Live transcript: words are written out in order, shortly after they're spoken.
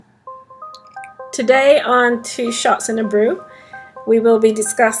Today on Two Shots in a Brew, we will be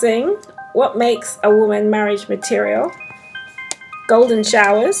discussing what makes a woman marriage material, golden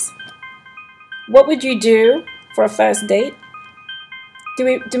showers, what would you do for a first date,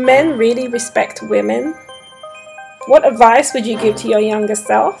 do men really respect women, what advice would you give to your younger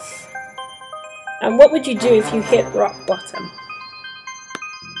self, and what would you do if you hit rock bottom?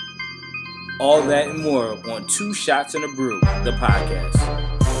 All that and more on Two Shots in a Brew, the podcast.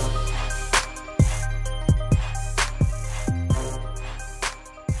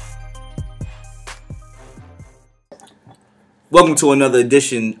 Welcome to another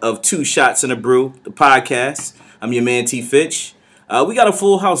edition of Two Shots in a Brew, the podcast. I'm your man T. Fitch. We got a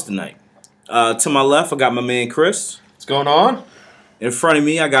full house tonight. To my left, I got my man Chris. What's going on? In front of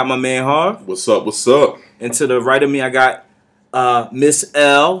me, I got my man Harv. What's up? What's up? And to the right of me, I got Miss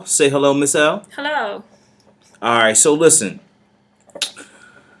L. Say hello, Miss L. Hello. All right, so listen.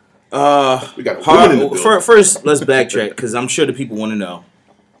 We got Harv in the building. First, let's backtrack because I'm sure the people want to know.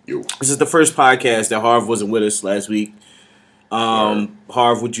 Yo. This is the first podcast that Harv wasn't with us last week.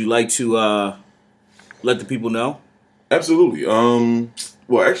 Harv, would you like to let the people know? Absolutely. Well,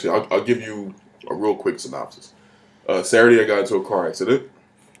 actually, I'll give you a real quick synopsis. Saturday, I got into a car accident.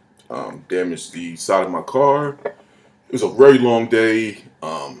 Damaged the side of my car. It was a very long day.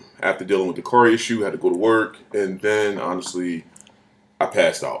 After dealing with the car issue, had to go to work, and then honestly, I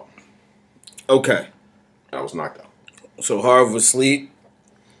passed out. Okay. I was knocked out. So Harv was asleep.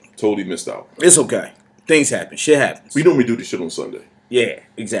 Totally missed out. It's okay. Things happen. Shit happens. We normally do this shit on Sunday. Yeah,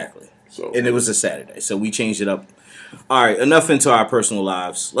 exactly. So, and it was a Saturday, so we changed it up. All right, enough into our personal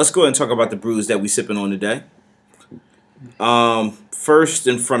lives. Let's go ahead and talk about the brews that we sipping on today. First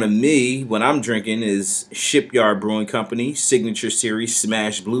in front of me, what I'm drinking is Shipyard Brewing Company Signature Series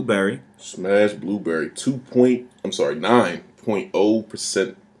Smash Blueberry. Smash Blueberry,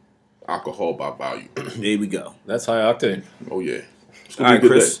 9.0% alcohol by volume. There we go. That's high octane. Oh yeah. All right,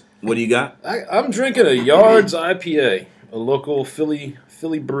 Chris, what do you got? I'm drinking a Yards IPA, a local Philly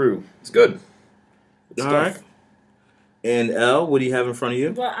brew. It's good. All right. And L, what do you have in front of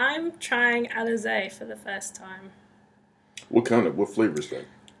you? Well, I'm trying Alizé for the first time. What flavor is that?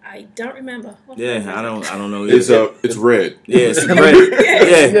 I don't remember. I don't know. It's red. Yeah, it's red.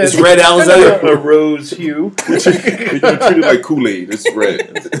 It's red Alizé. A rose hue. You treat it like Kool-Aid. It's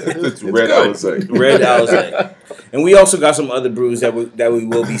red. It's red Alizé. Red Alizé. And we also got some other brews that we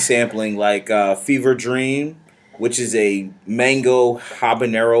will be sampling, like Fever Dream, which is a mango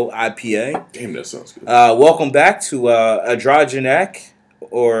habanero IPA. Damn, that sounds good. Welcome back to Adrogenac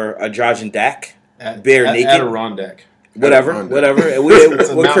or Adrogendac. Bare Naked. Adirondack. Whatever. What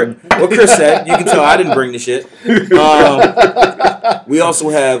Chris said. You can tell I didn't bring the shit. We also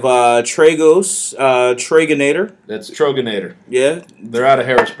have Tragos, Traganator. That's Troganator. Yeah. They're out of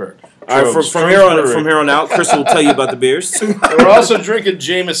Harrisburg. All right, from here on out, Chris will tell you about the beers. We're also drinking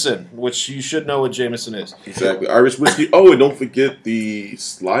Jameson, which you should know what Jameson is. Exactly. Irish whiskey. Oh, and don't forget the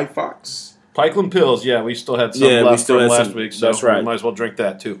Sly Fox. Pikeland Pills. Yeah, we still had some left from last week, so that's right. We might as well drink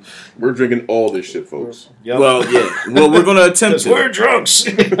that too. We're drinking all this shit, folks. Yep. Well, yeah. Well, we're going to attempt to. We're drunks.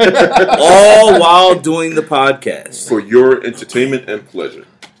 All while doing the podcast. For your entertainment and pleasure.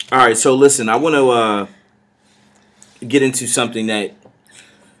 All right, so listen, I want to get into something that,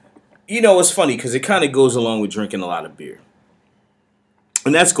 it's funny because it kind of goes along with drinking a lot of beer.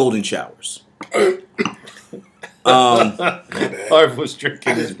 And that's golden showers. Harv was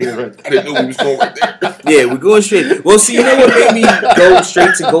drinking his beer right there. I didn't know we was going right there. Yeah, we're going straight. Well, see, you know what made me go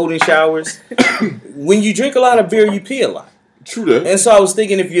straight to golden showers? When you drink a lot of beer, you pee a lot. True that. And so I was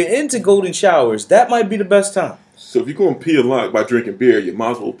thinking, if you're into golden showers, that might be the best time. So if you're going to pee a lot by drinking beer, you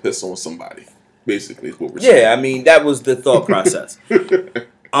might as well piss on somebody. Basically, is what we're saying. Yeah, I mean, that was the thought process.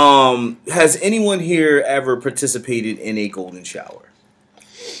 Has anyone here ever participated in a golden shower?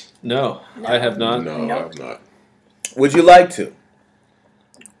 No, I have not. No, I have not. Would you like to?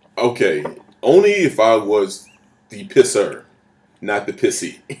 Okay, only if I was the pisser, not the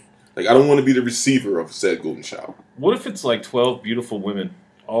pissy. Like, I don't want to be the receiver of said golden shower. What if it's like 12 beautiful women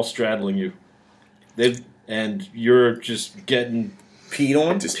all straddling you? And you're just getting peed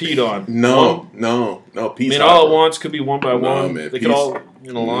on? Peed on. No, pea's hot. All at once could be one by one. Man, they could all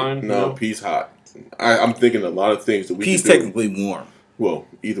in a line. No, pea's hot. I'm thinking a lot of things that we pea's can do. technically warm. Well,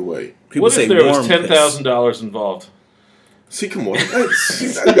 either way. People what say if there was $10,000 involved? See, come on. Now you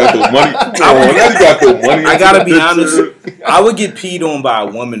got the money. I gotta be honest. I would get peed on by a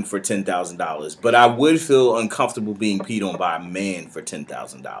woman for $10,000, but I would feel uncomfortable being peed on by a man for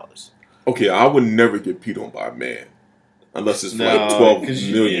 $10,000. Okay, I would never get peed on by a man. Unless it's like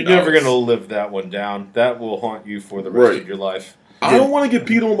 $12 million. You're never going to live that one down. That will haunt you for the rest of your life. I don't want to get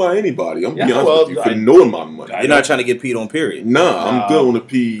peed on by anybody. I'm being honest well, with you. For knowing my money. You're not trying to get peed on, period. Nah, I'm good on the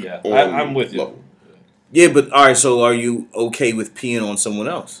pee. Yeah, On I'm with you. level. Yeah, but all right. So are you okay with peeing on someone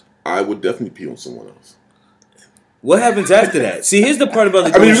else? I would definitely pee on someone else. What happens after that? See, here's the part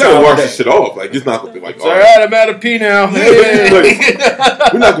about the. I mean, you golden gotta shower wash that- this shit off. Like, it's not gonna be like, It's all right, I'm out of pee now. Hey.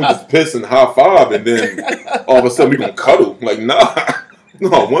 Like, we're not gonna just piss and high five and then all of a sudden we gonna cuddle. Like, nah.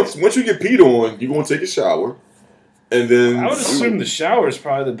 No, once you get peed on, you're gonna take a shower. And then I would assume the shower is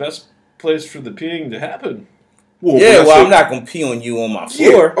probably the best place for the peeing to happen. Yeah, well, I'm not gonna pee on you on my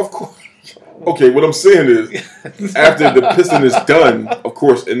floor. Yeah, of course. Okay, what I'm saying is, after the pissing is done, of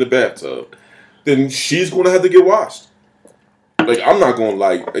course, in the bathtub, then she's gonna have to get washed. Like, I'm not gonna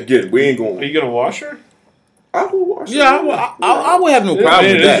we ain't Are gonna. you gonna wash her? I will wash. Yeah, her. I would have no problem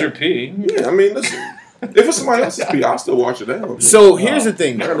It with is that. your pee. Yeah, I mean, listen. If it's somebody else's pee, I'll still wash it down. So here's the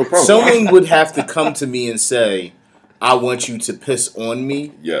thing: I got no problem. someone would have to come to me and say, "I want you to piss on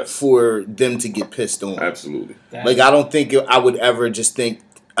me," Yes. for them to get pissed on. Absolutely. Like, I don't think I would ever just think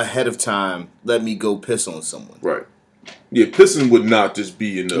ahead of time, let me go piss on someone. Right. Yeah, pissing would not just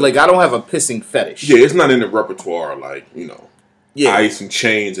be in the Like, I don't have a pissing fetish. Yeah, it's not in the repertoire. Like, Yeah. ice and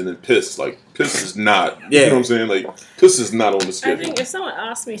chains and then piss. Like, piss is not. Yeah. You know what I'm saying? Like, piss is not on the I schedule. think if someone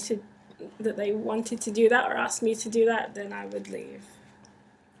asked me that they wanted to do that or asked me to do that, then I would leave.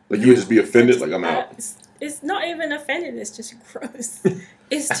 Like, you would just be offended. Like, I'm out. It's not even offended. It's just gross.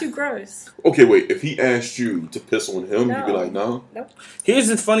 It's too gross. Okay, wait. If he asked you to piss on him, you'd be No. like, no. Nope. Here's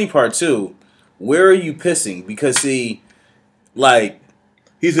the funny part, too. Where are you pissing? Because, see, like,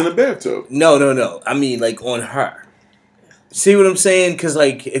 He's in a bathtub. no. I mean, like, on her. See what I'm saying? Because,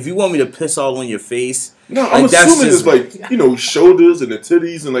 like, if you want me to piss all on your face, No, I'm like, that's assuming it's just- like, shoulders and the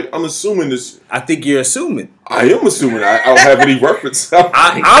titties and like, I'm assuming this. I think you're assuming. I am assuming I don't have any reference.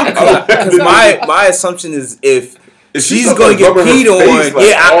 Because my assumption is if she's going to get rubbing her peed on, face,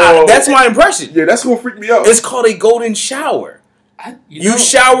 like, that's my impression. Yeah, that's gonna freak me out. It's called a golden shower. You know-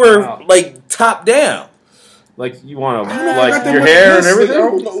 shower Wow. like top down. Like you want to I don't know if I got like that your much hair and piss, like, I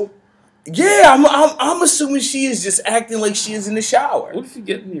everything. don't know. Yeah, I'm assuming she is just acting like she is in the shower. What if you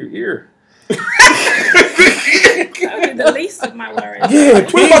get in your ear? That would be the least of my worries. Yeah,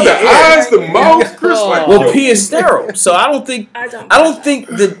 What about the eyes, the mouth, Chris? Like, well, yo, pee is sterile, so I don't think I don't think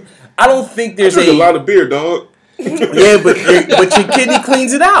there's drink a lot of beer, dog. yeah, but your kidney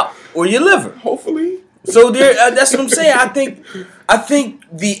cleans it out or your liver. Hopefully. So there, that's what I'm saying. I think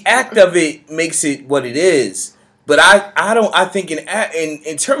the act of it makes it what it is. But I think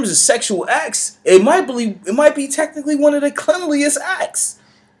in terms of sexual acts, it might be technically one of the cleanliest acts.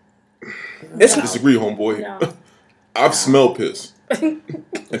 It's No. Disagree, homeboy. No, I've smelled piss. And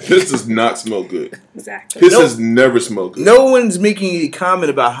piss does not smell good. exactly. Piss Nope. has never smelled good. no one's making a comment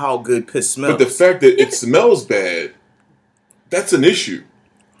about how good piss smells. But the fact that it smells bad, that's an issue.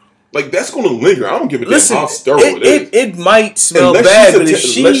 Like, that's going to linger. I don't give a Listen, damn how sterile it is. it might smell Unless bad, she's a but if te-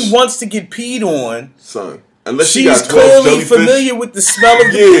 she unless- wants to get peed on, Son. Unless she she's got 12 clearly jellyfish. familiar with the smell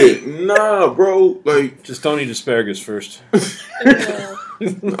of the pee. Yeah, nah, bro. Like, Just don't eat asparagus first. Well,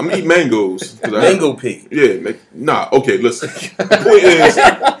 I'm eating mangoes. Mango pee. Yeah, nah. Okay, listen. The point is,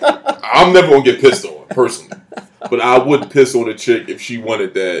 I'm never gonna get pissed on personally, but I would piss on a chick if she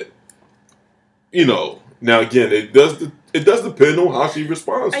wanted that. Now again, it does depend on how she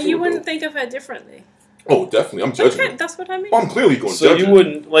responds. and to you it, wouldn't though. think of her differently. Oh, definitely. I'm judging. Okay, her. that's what I mean. Oh, I'm clearly going to So judge. you her.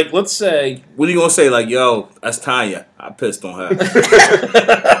 wouldn't like. Let's say What are you gonna say? Like, yo, that's Tanya. I pissed on her.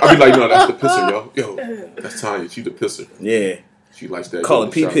 I'd be like, no, that's the pisser, yo. Yo, that's Tanya. She's the pisser. Yeah. She likes that. Call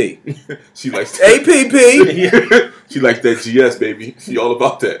it golden PP. shower. She likes that. APP. She likes that GS, baby. She all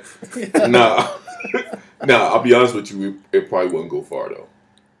about that. Nah, I'll be honest with you. It probably wouldn't go far though.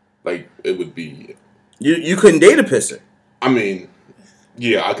 Like, it would be. You couldn't date a pisser. I mean,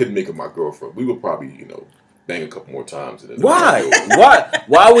 yeah, I couldn't make her my girlfriend. We would probably, bang a couple more times. And then Why?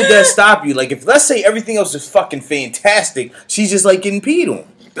 Why would that stop you? Like, if let's say everything else is fucking fantastic, she's just like getting peed on.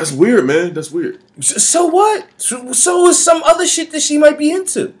 That's weird, man. That's weird. So what? So is some other shit that she might be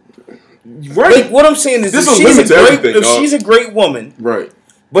into. Right. Like, what I'm saying is, There's if a she's limit to everything, if dog. she's a great woman, Right.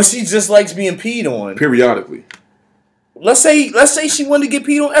 but she just likes being peed on. Periodically. Let's say she wanted to get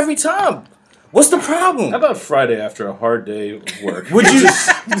peed on every time. What's the problem? how about Friday after a hard day of work? Would you?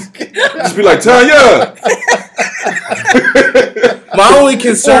 Just be like, Tanya! My only Oh,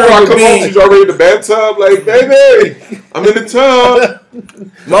 concern I would come home, be. she's already in the bathtub. Like, baby, I'm in the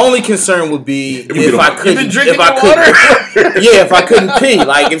tub. My only concern would be we if get I on- couldn't. You been drinking if I your couldn't, yeah, if I couldn't pee.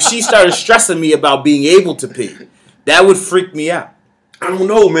 Like, if she started stressing me about being able to pee, that would freak me out. I don't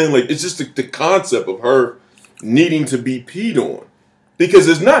know, man. Like, it's just the concept of her needing to be peed on. Because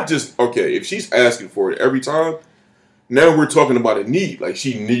it's not just, okay, if she's asking for it every time, Now we're talking about a need. Like,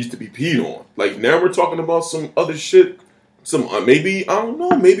 she needs to be peed on. Like, now we're talking about some other shit. Some maybe, I don't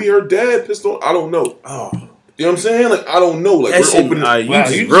know, maybe her dad pissed on. I don't know. Oh. You know what I'm saying? Like, I don't know. Like, That we're shit, opening.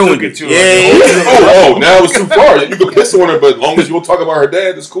 you just ruined it. too. Oh, now it's too far. You can piss on her, but as long as you don't talk about her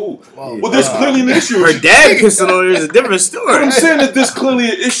dad, it's cool. Well, there's clearly an issue. Her dad pissing on her is a different story. But I'm saying that there's clearly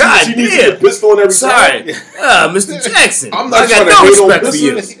an issue. God She needs to damn. get pissed on every Sorry, time. Mr. Jackson. I'm not I trying got to no hate on respect for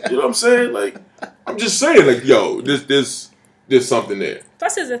you. pissers. You know what I'm saying? Like, I'm just saying, like, yo, there's something there.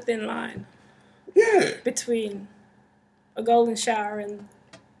 Plus, there's a thin line Yeah. between a golden shower and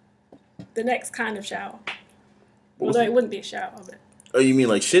the next kind of shower. Although it wouldn't be a shower, but Oh, you mean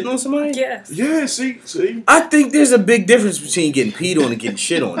like shitting on somebody? yes. Yeah, see. I think there's a big difference between getting peed on and getting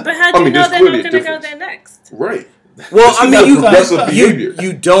shit on. But how do I you mean, know there's they're clearly not a going to go difference. there next? Right. Well, I mean, progressive behavior.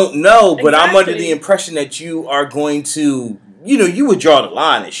 you don't know, but I'm under Exactly. the impression that you are going to, you would draw the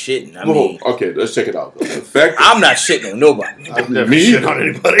line at shitting. I mean, Okay, let's check it out, though. The fact that I'm not shitting on nobody. I've never Me shit either. on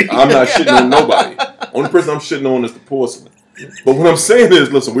anybody. I'm not shitting on nobody. Only person I'm shitting on is the porcelain. But what I'm saying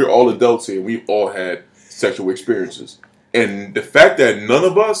is, listen, we're all adults here. We've all had sexual experiences. And the fact that none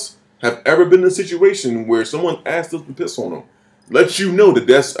of us have ever been in a situation where someone asked us to piss on them lets you know that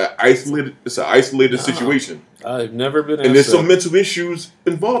it's an isolated situation. I've never been. And there's asked some that. mental issues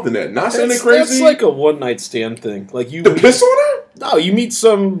involved in that. Not saying That's, they're crazy. that's like a one night stand thing. Like you to piss on her? No, you meet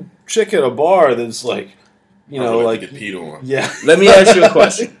some chick at a bar that's like, you know, like get peed on. yeah. Let me ask you a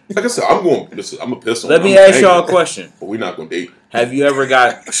question. Like I said, I'm a piss on. Let her. me I'm ask y'all a angry, question. But we're not gonna date. Have you ever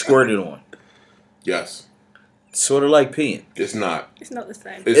got squirted on? Yes. Sort of like peeing. It's not. It's not the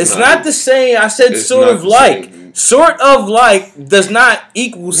same. It's not the same. I said It's sort not of the like. same. Sort of like does not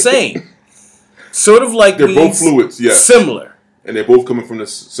equal same. Sort of like They're both means fluids, yes. similar. And they're both coming from the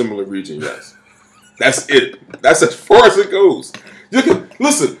similar region, yes. That's it. That's as far as it goes. You can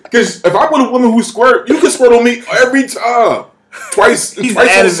listen, because if I'm with a woman who squirt, you can squirt on me every time. Twice on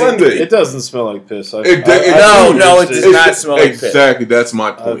adamant. Sunday. It doesn't smell like piss. No, it does not smell like piss. Exactly, that's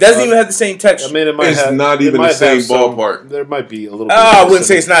my point. It doesn't even have the same texture. I mean, it might It's have, not it even the might same have some- ballpark. There might be a little. bit I of wouldn't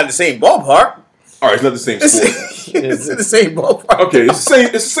say some- it's not in the same ballpark. All right, it's not the same It's, sport. it's in the same ballpark. Okay, it's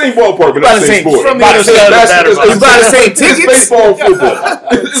the same ballpark, but About not the same sport. from the About other the same- side of the It's batter box. about the same It's tickets. baseball, football.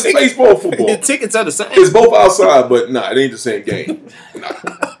 It's baseball, football. The tickets are the same. It's both outside, but nah, it ain't the same game. Nah.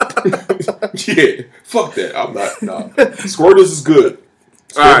 Yeah, fuck that. I'm not. Nah. Squirtles is good.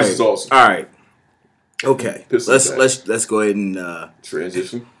 All Squirtles right. is awesome. All right. Okay. Piss on that. Let's go ahead and.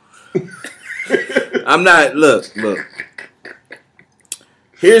 Transition. I'm not. Look.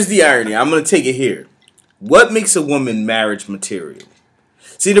 Here's the irony. I'm gonna take it here. What makes a woman marriage material?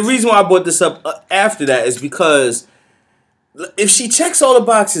 See, the reason why I brought this up after that is because if she checks all the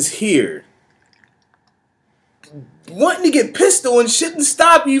boxes here, wanting to get pissed on shouldn't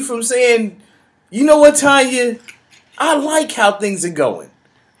stop you from saying, you know what, Tanya? I like how things are going.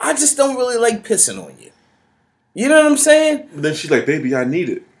 I just don't really like pissing on you. You know what I'm saying? Then she's like, "Baby, I need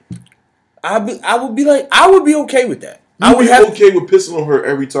it." I would be okay with that. I would be okay with pissing on her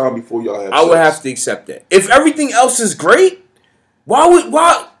every time before y'all have I would have to accept that. If everything else is great,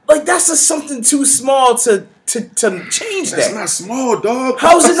 why that's just something too small to change That's that. not small, dog.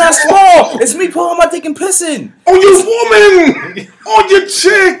 How is it not small? It's me pulling my dick and pissing. On your woman! On your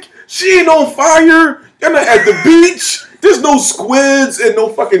chick! She ain't on fire! You're not at the beach! There's no squids and no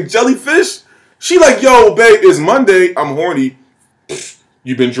fucking jellyfish! She like, yo, babe, it's Monday. I'm horny.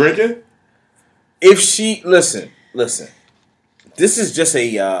 You been drinking? If she listen, this is just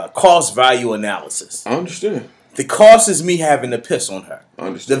a cost value analysis. I understand. The cost is me having to piss on her. I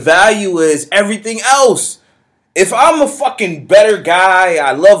understand. The value is everything else. If I'm a fucking better guy,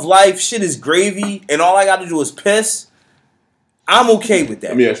 I love life, shit is gravy, and all I got to do is piss, I'm okay with that.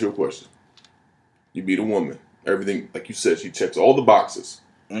 Let me ask you a question. You meet a woman. Everything, like you said, she checks all the boxes.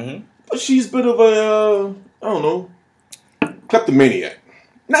 Mm-hmm. But she's a bit of a, I don't know, kleptomaniac.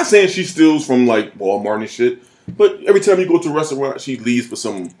 Not saying she steals from like Walmart and shit, but every time you go to a restaurant, she leaves for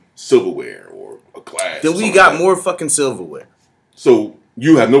some silverware or a glass. Then or we something got like more fucking silverware. that. So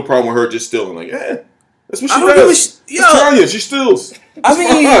you have no problem with her just stealing? Like, that's what she I don't give a does. yo. It's Tanya, she steals. I It's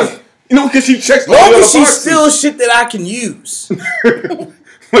mean, fine. You know, because she checks all long the as other she boxes. steals shit that I can use.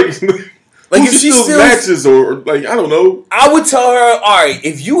 Like if she steals steals- matches or like I don't know. I would tell her, all right,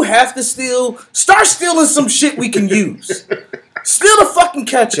 if you have to steal, start stealing some shit we can use. Steal the fucking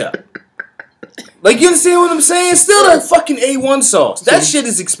ketchup. Like, you understand what I'm saying? Steal the fucking A1 sauce. That shit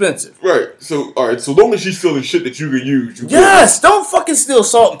is expensive. Right. So all right. So long as she's stealing shit that you can use, you good. Yes, don't fucking steal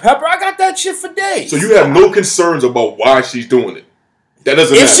salt and pepper. I got that shit for days. So you have no concerns about why she's doing it. That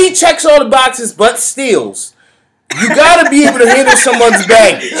doesn't if matter. she checks all the boxes but steals, You gotta be able to handle someone's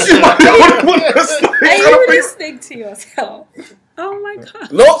baggage. Are you listening to yourself? Oh my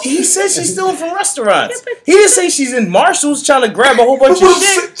god. No, he said she's stealing from restaurants. He didn't say she's in Marshall's trying to grab a whole bunch of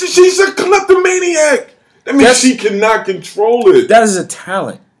shit. She's a kleptomaniac. That means she cannot control it. That is a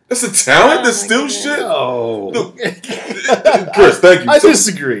talent. That's a talent to steal shit? Oh. Chris, thank you. I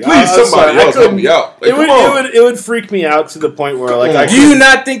disagree. Please, somebody else help me out. Like, it would freak me out to the point where, like, do you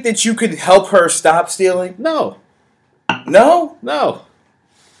not think that you could help her stop stealing? No. No?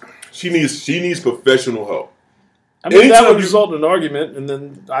 She needs professional help. I mean, that would result in an argument, and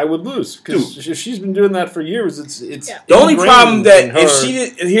then I would lose. Because if she's been doing that for years, it's the only problem that if she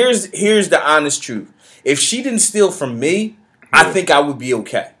did, here's the honest truth. If she didn't steal from me, I think I would be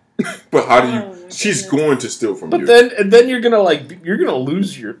okay. But how do you? She's going to steal from you. But then you're gonna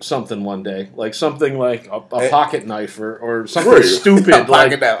lose something one day, like something like a pocket knife or something stupid,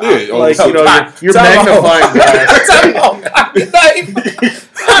 like your magnifying glass. Pocket knife.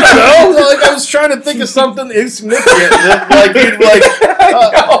 I don't know. Like I was trying to think of something insignificant that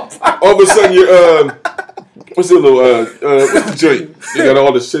all of a sudden you're what's the little what's the joint? You got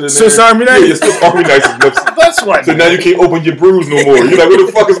all the shit in there. Swiss Army knife. Yeah, Swiss Army knife is missing. That's why. So now you can't open your brews no more. You're like, where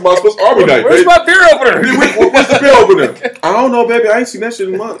the fuck is my Swiss Army knife? Where's my beer opener? Where's the beer opener? I don't know, baby. I ain't seen that shit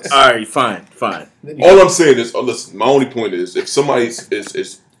in months. All right, fine. All I'm saying is, listen. My only point is, if somebody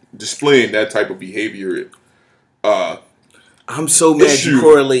is displaying that type of behavior, I'm so mad you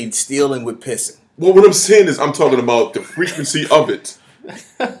correlate stealing with pissing. Well, what I'm saying is, I'm talking about the frequency of it.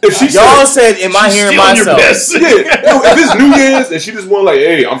 If y'all said, "Am I hearing myself?" If it's New Year's and she just went like,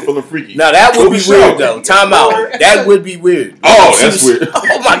 "Hey, I'm feeling freaky." Now that would be weird, though. Time out. That would be weird. Oh, that's weird.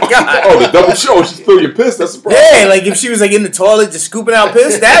 Oh my god. Oh, the double show. She's still your piss. That's a problem. Yeah, like if she was like in the toilet just scooping out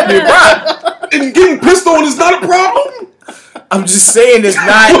piss, that'd be a problem. And getting pissed on is not a problem. I'm just saying it's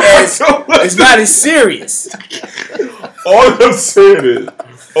not as serious. All I'm saying is,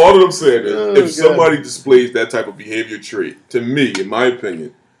 if somebody displays that type of behavior trait, to me, in my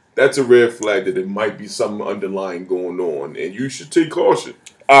opinion, that's a red flag that there might be something underlying going on, and you should take caution.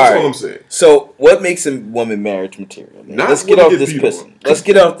 That's all I'm saying. So, what makes a woman marriage material? Let's get off this pissing. Let's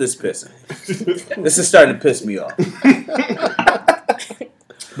get off this pissing. This is starting to piss me off.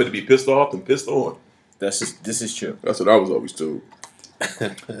 But to be pissed off and pissed on. This is true. That's what I was always told.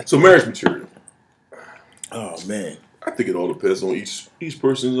 So, marriage material. Oh man. I think it all depends on each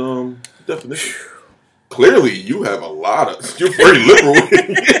person's definition. Clearly, you have a lot of. You're very liberal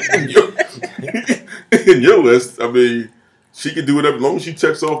in your list. I mean, she can do whatever as long as she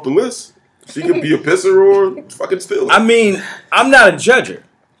checks off the list. She could be a pisser or fucking stealer. I mean, I'm not a judger.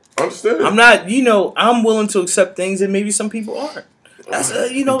 I understand. I'm not. I'm willing to accept things that maybe some people aren't. That's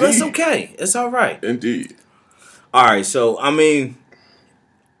that's okay. It's all right. Indeed. All right. So I mean.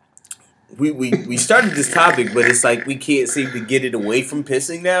 We started this topic, but it's like we can't seem to get it away from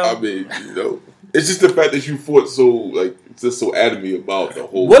pissing now. I mean, it's just the fact that you fought so adamant about the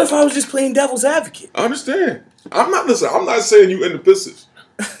whole. What if I was just playing devil's advocate? I understand. I'm not saying you into pisses.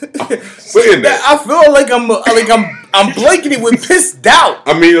 I'm saying that. I feel like I'm blanking it with piss doubt.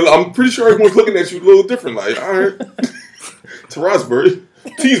 I mean, I'm pretty sure everyone's looking at you a little different. Like, all right, Taraz's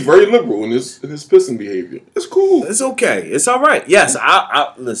he's very liberal in his pissing behavior. It's cool. It's okay. It's all right. Yes,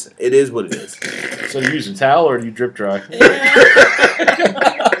 I listen. It is what it is. So you use a towel or do you drip dry?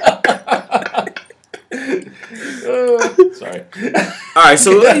 Sorry. All right.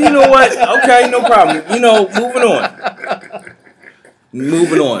 So you know what? Okay, no problem.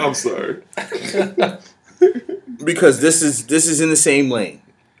 Moving on. I'm sorry. Because this is in the same lane.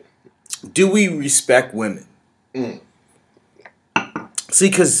 Do we respect women? See,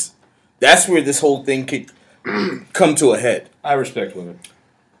 because that's where this whole thing could come to a head. I respect women.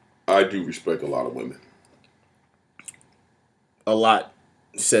 I do respect a lot of women. A lot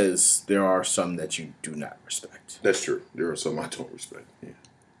says there are some that you do not respect. That's true. There are some I don't respect. Yeah.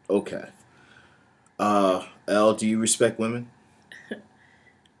 Okay. Elle, do you respect women?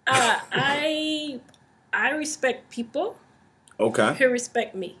 I respect people. Okay. Who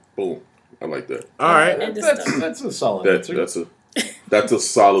respect me. Boom. I like that. All right. That's a solid answer. That's a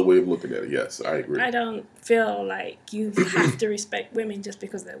solid way of looking at it. Yes, I agree. I don't feel like you have to respect women just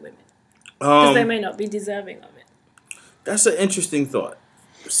because they're women. Because they may not be deserving of it. That's an interesting thought.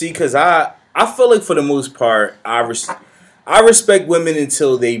 See, because I feel like for the most part, I respect women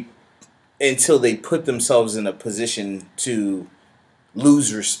until they put themselves in a position to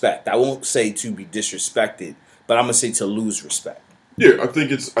lose respect. I won't say to be disrespected, but I'm gonna say to lose respect. Yeah, I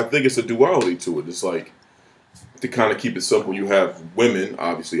think it's a duality to it. It's like, to kind of keep it simple, you have women,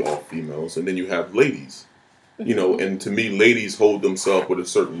 obviously all females, and then you have ladies. And to me, ladies hold themselves with a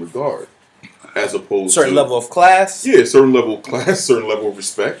certain regard. as opposed certain to level of class. Yeah, certain level of class, certain level of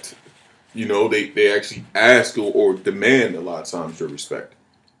respect. You know, they actually ask or demand a lot of times your respect.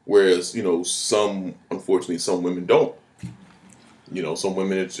 Whereas, you know, unfortunately, some women don't. You know, some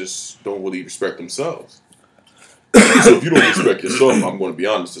women just don't really respect themselves. So if you don't respect yourself, I'm going to be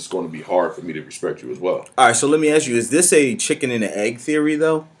honest, it's going to be hard for me to respect you as well. All right, so let me ask you, is this a chicken and an egg theory,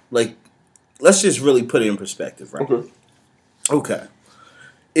 though? Like, let's just really put it in perspective, right? Okay.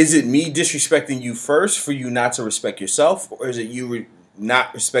 Is it me disrespecting you first for you not to respect yourself, or is it you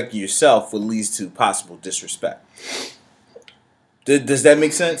not respecting yourself what leads to possible disrespect? Does that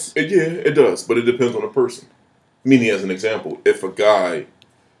make sense? Yeah, it does, but it depends on the person. Meaning, as an example, if a guy,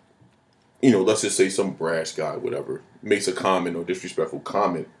 you know, let's just say some brash guy, whatever, makes a comment or disrespectful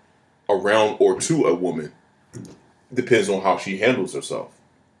comment around or to a woman, depends on how she handles herself.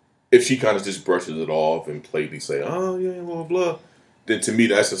 If she kind of just brushes it off and plainly say, oh, yeah, blah, blah, then to me,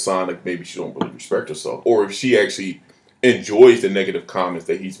 that's a sign like maybe she don't really respect herself. Or if she actually enjoys the negative comments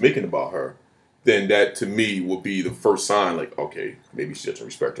that he's making about her, then that to me would be the first sign like, okay, maybe she doesn't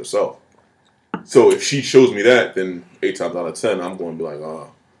respect herself. So if she shows me that, then 8 times out of 10, I'm going to be like,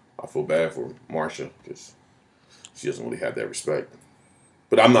 oh, I feel bad for Marsha because she doesn't really have that respect.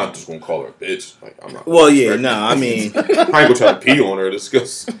 But I'm not just going to call her a bitch. Like, I'm not. Well, yeah, no, I mean, I ain't going to try to pee on her just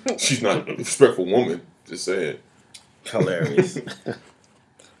because she's not a respectful woman. Just saying. Hilarious.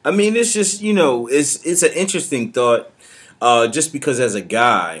 I mean, it's just, you know, it's an interesting thought. Just because as a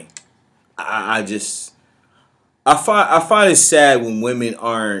guy, I find it sad when women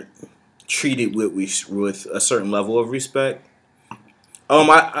aren't treated with a certain level of respect.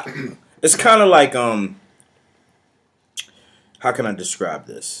 It's kind of like how can I describe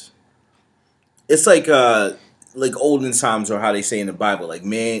this? It's like olden times, or how they say in the Bible, like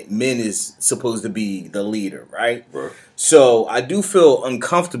men is supposed to be the leader, right? Right. So I do feel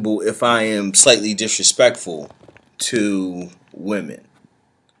uncomfortable if I am slightly disrespectful to women.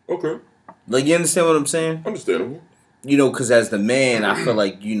 Okay. Like, you understand what I'm saying? Understandable. You know, because as the man, I feel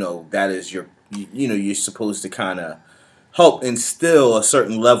like, you know, that is you're supposed to kind of help instill a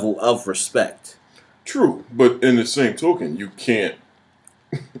certain level of respect. True, but in the same token, you can't.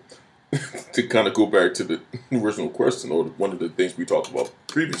 To kind of go back to the original question, or one of the things we talked about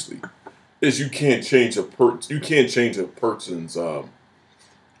previously, is you can't change a person's, I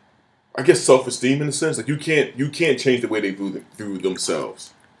guess, self-esteem in a sense. Like you can't change the way they view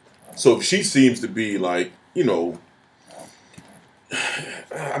themselves. So if she seems to be like, you know,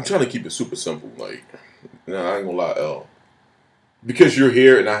 I'm trying to keep it super simple. Like, I ain't gonna lie, L. Because you're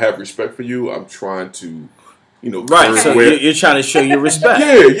here and I have respect for you, I'm trying to, you know, right. So you're trying to show your respect.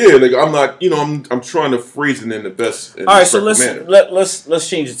 Yeah. Like I'm not, you know, I'm trying to phrase it in the best. All right, so let's manner. let's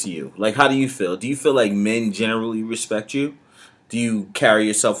change it to you. Like, how do you feel? Do you feel like men generally respect you? Do you carry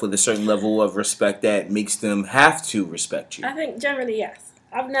yourself with a certain level of respect that makes them have to respect you? I think generally yes.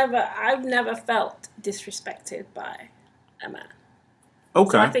 I've never felt disrespected by a man.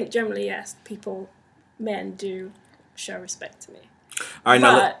 Okay. So I think generally yes, men do show respect to me. All right,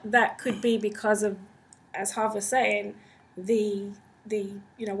 but that could be because of, as Harv was saying, the you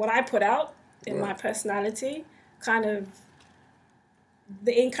know what I put out in my personality kind of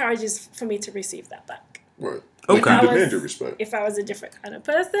it encourages for me to receive that back. Right. Okay. You demand your respect. If I was a different kind of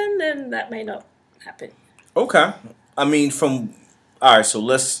person, then that may not happen. Okay. I mean, all right. So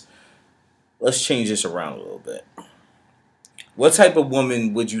let's change this around a little bit. What type of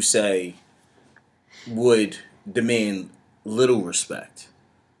woman would you say would demand little respect?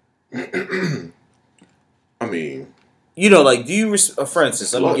 I mean, you know, like, do you, for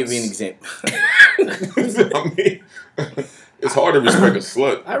instance, let me give you an example. I mean, it's hard to respect a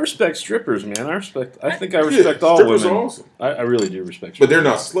slut. I respect strippers, man. I think I respect all women. Strippers are awesome. I really do respect strippers. But they're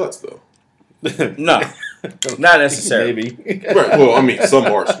not sluts, though. No, not necessarily. Maybe. Right. Well, I mean, some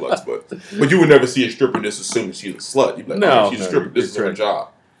are sluts, but you would never see a stripper just assume she's a slut. You'd be like, no, she's a stripper. This is her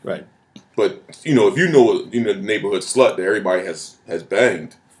job. Right. But you know, if you know the neighborhood slut that everybody has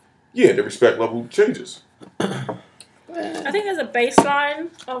banged, yeah, the respect level changes. I think there's a baseline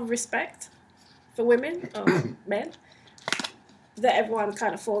of respect for women or men that everyone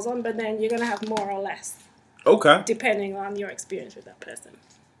kind of falls on, but then you're going to have more or less. Okay. Depending on your experience with that person,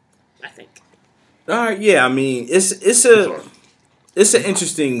 I think. All right. Yeah. I mean, it's an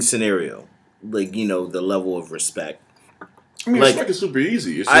interesting scenario. Like, you know, the level of respect. I mean, like, respect is super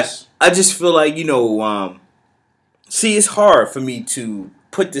easy. It's just I just feel like, you know, see, it's hard for me to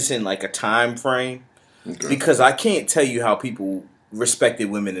put this in like a time frame because I can't tell you how people respected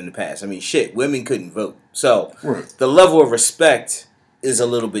women in the past. I mean, shit, women couldn't vote, so the level of respect is a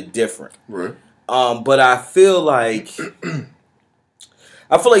little bit different. Right. But I feel like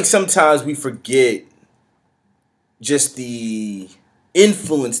I feel like sometimes we forget just the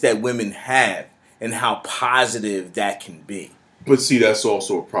influence that women have and how positive that can be. But see, that's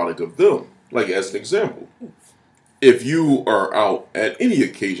also a product of them. Like, as an example, if you are out at any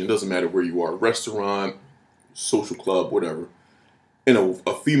occasion, doesn't matter where you are, restaurant, social club, whatever, and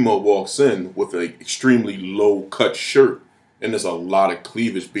a female walks in with an extremely low-cut shirt and there's a lot of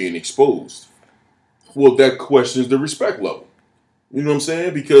cleavage being exposed, well, that questions the respect level. You know what I'm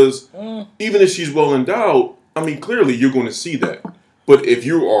saying? Because even if she's well endowed, I mean, clearly you're going to see that. But if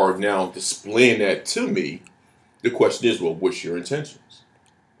you are now displaying that to me, the question is, well, what's your intentions?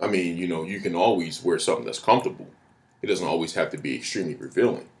 I mean, you can always wear something that's comfortable. It doesn't always have to be extremely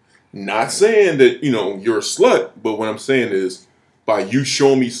revealing. Not saying that, you're a slut, but what I'm saying is, by you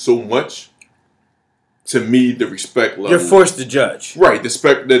showing me so much, to me, the respect level... You're forced to judge. Right.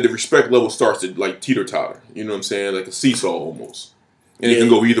 The respect level starts to, like, teeter-totter. You know what I'm saying? Like a seesaw, almost. And it can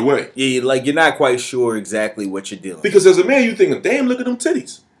go either way. Yeah, like, you're not quite sure exactly what you're dealing with. Because as a man, you're thinking, damn, look at them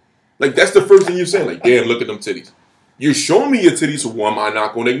titties. Like, that's the first thing you're saying. Like, damn, look at them titties. You're showing me your titties, so why am I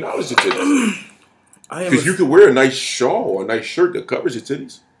not going to acknowledge your titties? Because you could wear a nice shawl or a nice shirt that covers your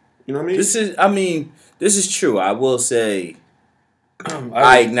titties. You know what I mean? This is true. I will say...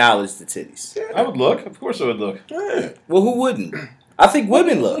 I acknowledge the titties. Yeah. I would look. Of course I would look. Yeah. Well, who wouldn't? I think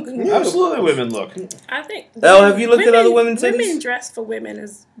women look. Yeah. Absolutely women look. I think... Have you looked at other women's titties? Women dress for women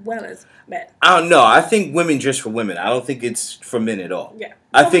as well as men. I don't know. I think women dress for women. I don't think it's for men at all. Yeah.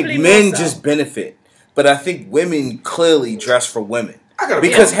 I think men just benefit. But I think women clearly dress for women.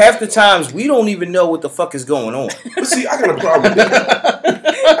 Because half the times we don't even know what the fuck is going on. But see, I got a problem with that.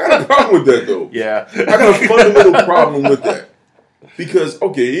 I got a problem with that, though. Yeah. I got a fundamental problem with that. Because,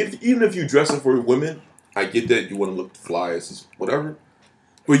 okay, even if you're dressing for women, I get that you want to look fly as whatever.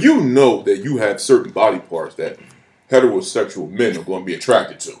 But you know that you have certain body parts that heterosexual men are going to be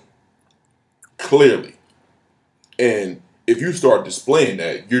attracted to. Clearly. And if you start displaying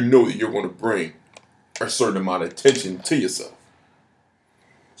that, you know that you're going to bring a certain amount of attention to yourself.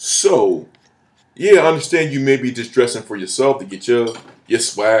 So, yeah, I understand you may be just dressing for yourself to get your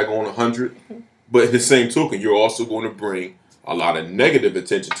swag on 100. But in the same token, you're also going to bring a lot of negative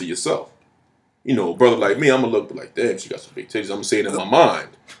attention to yourself. A brother like me, I'm going to look like, damn, she got some big titties. I'm going to say it in my mind,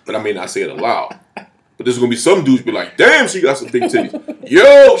 but I may not say it aloud. But there's going to be some dudes be like, damn, she got some big titties.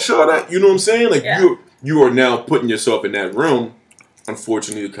 Yo, shut up. You know what I'm saying? Like, you are now putting yourself in that realm,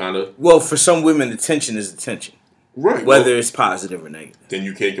 unfortunately, to kind of... Well, for some women, attention is attention. Right. Whether it's positive or negative. Then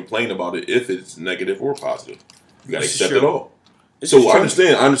you can't complain about it if it's negative or positive. You got to accept it all. So I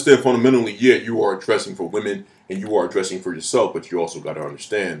understand fundamentally, yeah, you are dressing for women and you are dressing for yourself, but you also got to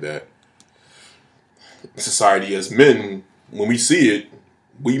understand that society as men, when we see it,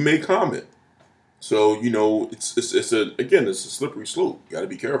 we may comment. So, it's a slippery slope. You got to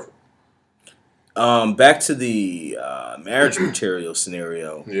be careful. Back to the marriage material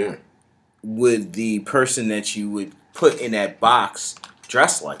scenario. Yeah. Would the person that you would put in that box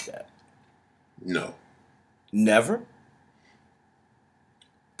dress like that? No. Never?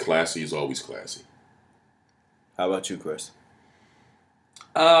 Classy is always classy. How about you, Chris?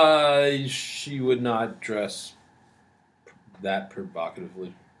 She would not dress that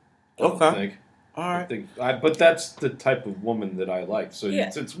provocatively. Okay. All right. But that's the type of woman that I like. So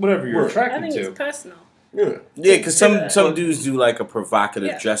it's whatever you're attracted to. I think it's personal. Yeah. Yeah, because some dudes do like a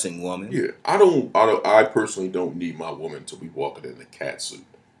provocative dressing woman. Yeah. I personally don't need my woman to be walking in a cat suit.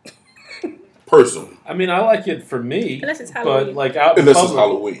 Personally. I mean, I like it for me. Unless it's Halloween. But like out Unless it's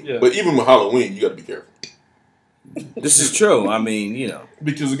Halloween. Yeah. But even with Halloween, you got to be careful. This is true. I mean,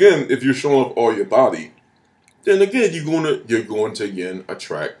 Because again, if you're showing off all your body, then again, you're going to again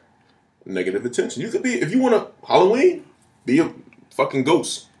attract negative attention. You could be, if you want to Halloween, be a fucking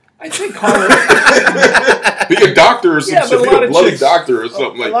ghost. I think Halloween. Be a doctor or something. Be a bloody doctor or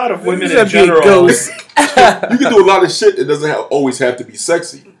something like that. A lot of women in general. You can do a lot of shit that doesn't always have to be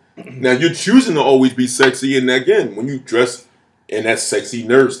sexy. Now, you're choosing to always be sexy, and again, when you dress in that sexy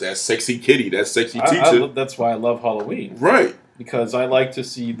nurse, that sexy kitty, that sexy teacher. That's why I love Halloween. Right. Because I like to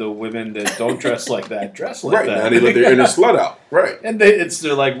see the women that don't dress like that dress like that. Right, now they let their inner slut out. Right. And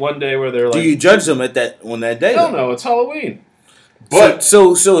they're like one day where they're like... Do you judge them on that day? No, it's Halloween. But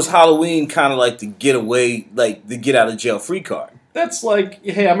so is Halloween kind of like the getaway, like the get out of jail free card? That's like,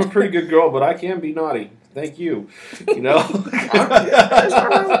 hey, I'm a pretty good girl, but I can be naughty. Thank you. I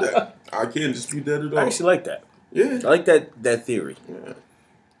can't dispute that at all. I actually like that. Yeah. I like that theory. Yeah.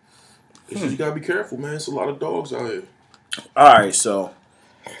 You gotta be careful, man. It's a lot of dogs out here. All right, so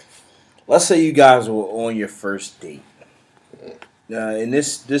let's say you guys were on your first date. And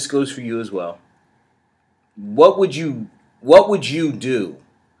this goes for you as well. What would you what would you do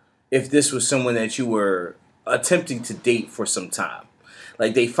if this was someone that you were attempting to date for some time?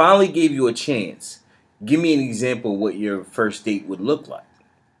 Like, they finally gave you a chance. Give me an example of what your first date would look like.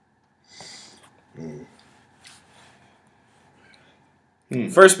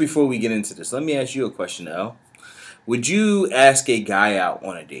 First, before we get into this, let me ask you a question, Elle. Would you ask a guy out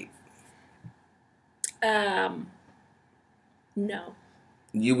on a date? No.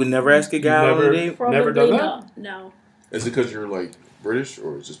 You would never ask a guy out on a date? Probably never done that? not. No. Is it because you're like British,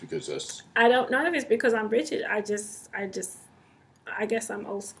 or is it just because that's? I don't know if it's because I'm British. I guess I'm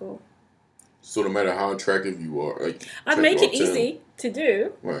old school. So no matter how attractive you are, like I'd make it easy to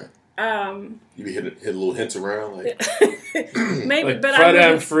do. Right. You be hitting little hints around, like maybe, like, but Friday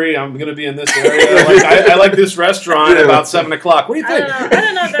I'm free. I'm gonna be in this area. Like, I like this restaurant at about 7:00. What do you think? I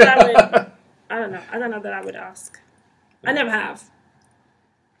don't know that I would. I don't know that I would ask. I never have.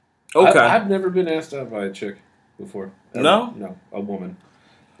 Okay. I've never been asked out by a chick before. Ever. No, a woman.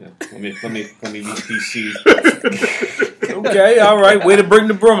 Yeah. Let me be PC. Okay, all right. Way to bring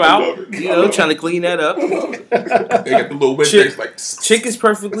the broom out. You know, trying to clean that up. They got the little windows like. Chick is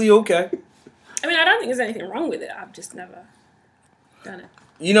perfectly okay. I mean, I don't think there's anything wrong with it. I've just never done it.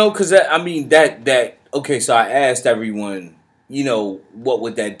 You know, because that. Okay, so I asked everyone, you know, what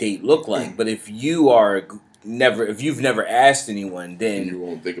would that date look like? But if you've never asked anyone, then You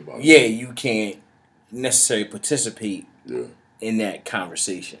won't think about it. Yeah, you can't necessarily participate in that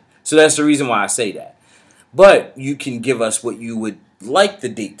conversation. So that's the reason why I say that. But you can give us what you would like the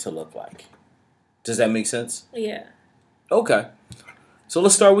date to look like. Does that make sense? Yeah. Okay. So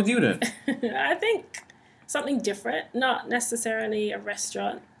let's start with you then. I think something different, not necessarily a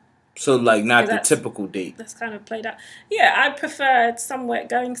restaurant. So like not the typical date. That's kind of played out. Yeah, I prefer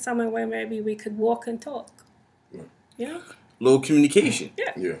going somewhere where maybe we could walk and talk. You know? Little communication.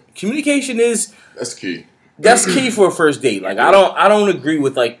 Yeah. Communication that's key. That's key for a first date. Like I don't agree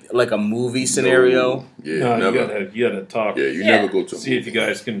with like a movie scenario. No. Yeah, never. You gotta talk. Yeah, you never go to. See if you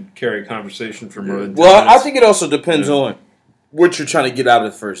guys can carry a conversation for more than 10 Well, minutes. I think it also depends on what you're trying to get out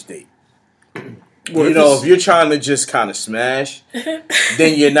of the first date. Well, you know, if you're trying to just kind of smash,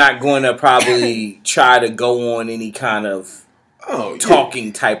 then you're not going to probably try to go on any kind of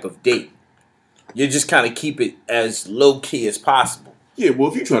talking type of date. You just kind of keep it as low key as possible. Yeah, well,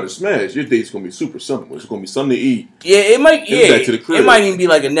 if you're trying to smash, your date's gonna be super simple. It's gonna be something to eat. Yeah, it might. Yeah, back to the crib. It might even be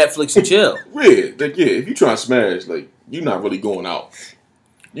like a Netflix and chill. If you're trying to smash, like you're not really going out.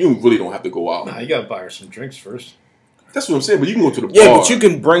 You really don't have to go out. Nah, you gotta buy her some drinks first. That's what I'm saying. But you can go to the bar. Yeah, but you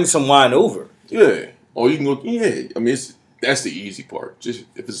can bring some wine over. Yeah, or you can go. Yeah, I mean, that's the easy part. Just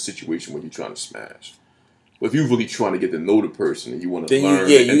if it's a situation where you're trying to smash. But if you're really trying to get to know the person and you want to learn,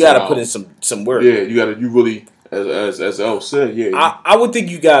 you got to put in some work. Yeah, you really, as Elle said, I would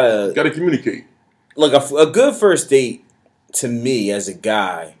think you gotta communicate. Like a good first date to me as a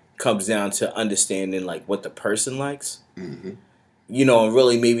guy comes down to understanding like what the person likes. Mm-hmm. You know, and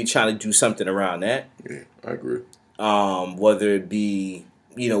really maybe trying to do something around that. Yeah, I agree. Whether it be,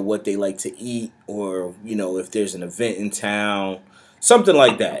 you know, what they like to eat or, you know, if there's an event in town, something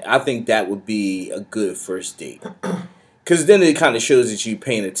like that. I think that would be a good first date. Because then it kind of shows that you're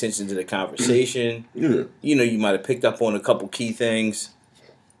paying attention to the conversation. Yeah. You know, you might have picked up on a couple key things.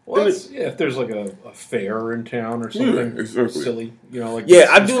 Well, if there's like a fair in town or something silly, you know, like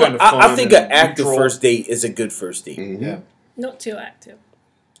I do. I think an active first date is a good first date. Mm-hmm. Yeah, not too active.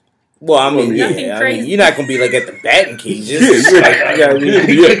 Well, I mean, nothing crazy. I mean, you're not gonna be like at the batting cages.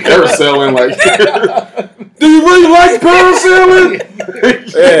 Parasailing like. Do you really like parasailing?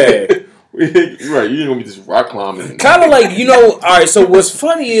 Yeah. Right, you ain't gonna be just rock climbing. Kind of like, you know, all right, so what's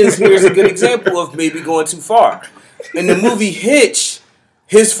funny is, here's a good example of maybe going too far. In the movie Hitch,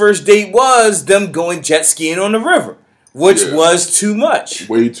 his first date was them going jet skiing on the river, which was too much.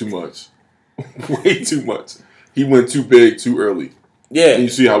 Way too much. Way too much. He went too big too early. Yeah. And you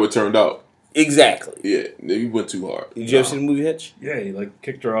see how it turned out. Exactly. Yeah, he went too hard. Did you ever see the movie Hitch? Yeah, he like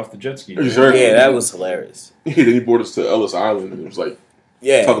kicked her off the jet ski. Exactly. Yeah, that was hilarious. Yeah, then he brought us to Ellis Island and it was like,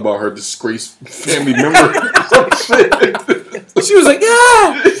 talk about her disgraced family member. Some shit. She was like, he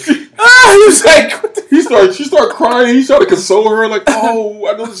was like, she started crying. He started to console her, like, oh,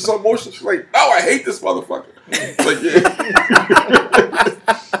 I know this is so emotional. She's like, no, I hate this motherfucker. Like, yeah.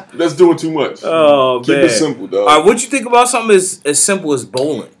 That's doing too much. Oh, Keep man. it simple, dog. All right, what'd you think about something as simple as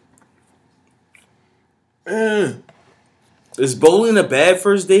bowling? Is bowling a bad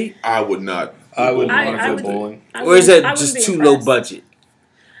first date? I would not. I wouldn't want to go bowling. Or is that just too low budget?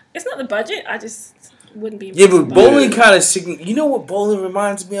 It's not the budget. I just wouldn't be. Yeah, but bowling kind of... You know what bowling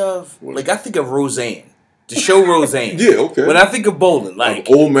reminds me of? Like, I think of Roseanne. to show Roseanne. Yeah, okay. When I think of bowling, like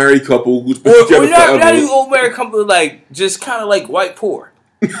old married couple who's been or together forever. not even old married couple, like just kind of like white poor.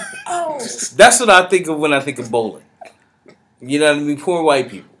 Oh, That's what I think of when I think of bowling. You know what I mean? Poor white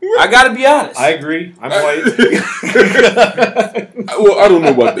people. I gotta be honest. I agree. I'm white. Well, I don't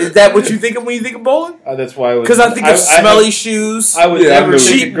know about that. Is that what you think of when you think of bowling? That's why I would. Because I think of smelly shoes. I would never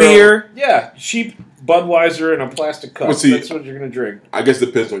cheap beer. Yeah, cheap Budweiser in a plastic cup. Well, see, that's what you're gonna drink. I guess it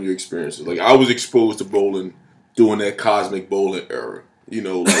depends on your experiences. Like I was exposed to bowling during that cosmic bowling era. You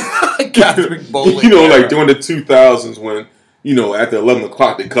know, like cosmic bowling. You know, era. like during the 2000s when after 11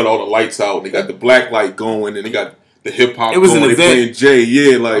 o'clock they cut all the lights out. And they got the black light going, and they got the hip hop. It was going, an event. Playing Jay,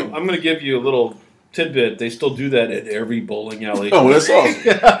 yeah. Like I'm gonna give you a little tidbit. They still do that at every bowling alley. oh, that's awesome.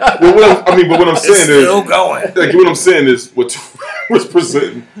 Well, what I'm saying is, still going. Like what I'm saying is, what was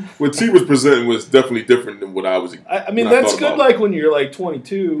presenting, what T was presenting was definitely different than what I was. I mean, that's good. Like when you're like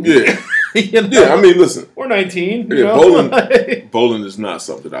 22. Yeah, you know? yeah. I mean, listen, or 19. You yeah, know? bowling is not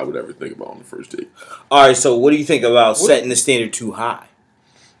something I would ever think about on the first date. All right, so what do you think about setting the standard too high?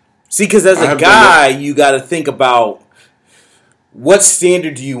 See, because as a I guy, you got to think about what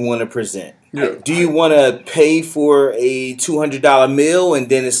standard do you want to present. Yeah. Do you want to pay for a $200 meal, and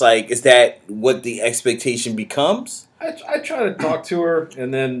then it's like, is that what the expectation becomes? I try to talk to her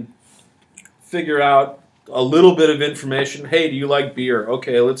and then figure out a little bit of information. Hey, do you like beer?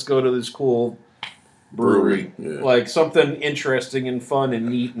 Okay, let's go to this cool brewery. Yeah. Like something interesting and fun and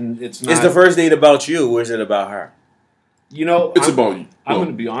neat. And it's not. Is the first date about you, or is it about her? You know, It's about you. I'm going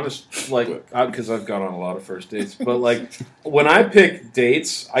to be honest, like, because I've gone on a lot of first dates, but like, when I pick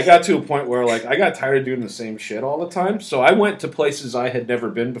dates, I got to a point where like I got tired of doing the same shit all the time. So I went to places I had never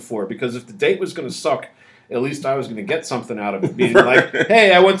been before because if the date was going to suck, at least I was going to get something out of it. Being like,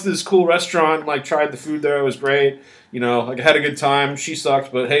 hey, I went to this cool restaurant, like tried the food there, it was great. You know, like I had a good time. She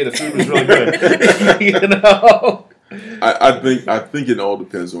sucked, but hey, the food was really good. You know. I think it all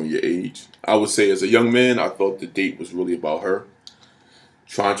depends on your age. I would say as a young man, I thought the date was really about her.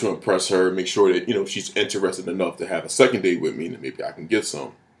 Trying to impress her, make sure that, she's interested enough to have a second date with me, and maybe I can get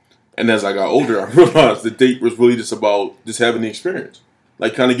some. And as I got older, I realized the date was really just about just having the experience.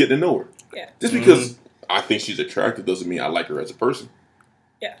 Like kind of getting to know her. yeah. Just because I think she's attractive doesn't mean I like her as a person.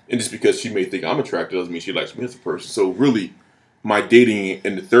 Yeah. And just because she may think I'm attractive doesn't mean she likes me as a person. So really, my dating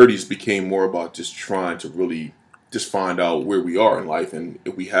in the 30s became more about just trying to really just find out where we are in life and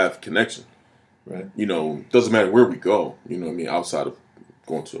if we have connection. Right. Doesn't matter where we go, what I mean, outside of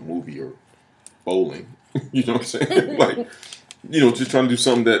going to a movie or bowling. You know what I'm saying? Like, just trying to do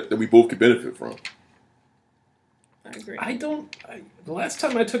something that we both could benefit from. I agree. The last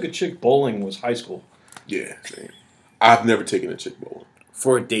time I took a chick bowling was high school. Yeah. Same. I've never taken a chick bowling.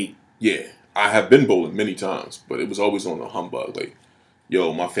 For a date. Yeah. I have been bowling many times, but it was always on a humbug. Like,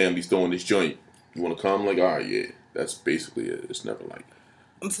 yo, my family's throwing this joint. You want to come? Like, all right, yeah. That's basically it. It's never like.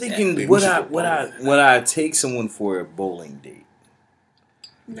 I'm thinking, would I take someone for a bowling date?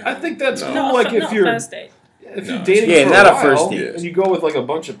 No. I think that's cool. No, Like not if you're first date. if you're dating for not a a while, first date. and you go with like a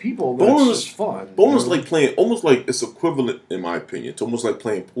bunch of people, then Bowling it's is just fun. Bowling's like playing, almost like it's equivalent, in my opinion. It's almost like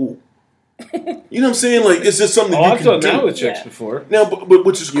playing pool. You know what I'm saying? Like, it's just something you I've can done do. that with chicks Yeah. before. Now, but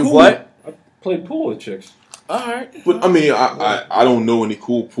which is You cool. what? Played pool with chicks. All right. But I mean, I don't know any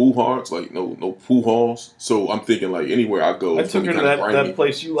cool pool halls, like no pool halls. So I'm thinking like anywhere I go, I it's took her gonna to be kinda that grimy.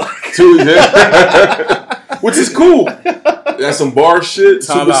 place you like. Too, yeah. Which is cool. That's some bar shit.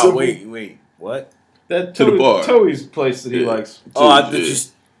 Time super out. simple. Wait. What? That To the bar. Toey's place that he Yeah. likes. Oh, I Yeah.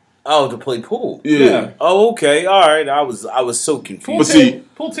 just. Oh, to play pool. Yeah. Oh, okay. All right. I was so confused. But see-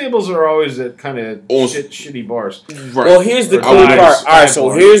 Pool tables are always at kind of On- shitty bars. Right. Well, here's the Or cool dive- part. All right, dive so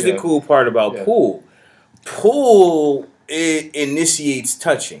bars, here's the yeah. cool part about Yeah. pool. Pool it initiates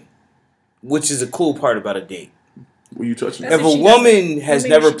touching, which is a cool part about a date. Were you touching? That's If if a she woman has Maybe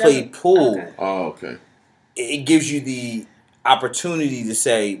never she played doesn't. pool, Okay. Oh, okay. it gives you the opportunity to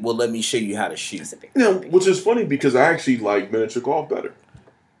say, "Well, let me show you how to shoot," That's a big Now, big- which is funny because I actually like miniature golf better.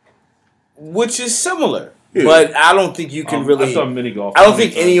 which is similar. Yeah. But I don't think you can really. I've done mini golf. I don't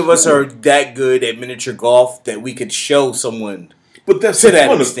many think any times. of us are that good at miniature golf that we could show someone. But that's To the that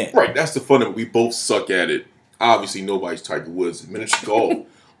fun extent. Of, right, that's the fun of it. We both suck at it. Obviously, nobody's Tiger Woods in miniature golf.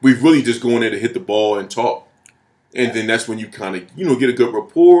 We really just go in there to hit the ball and talk. And then that's when you kind of, get a good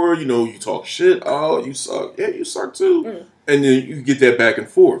rapport. You talk shit. Oh, you suck. Yeah, you suck too. And then you get that back and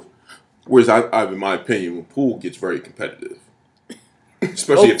forth. Whereas I in my opinion, when pool gets very competitive.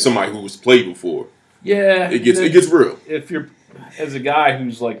 Especially if somebody who's played before. Yeah, It gets real. If you're as a guy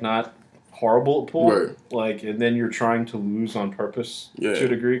who's like not horrible at pool. Right. Like, and then you're trying to lose on purpose Yeah. to a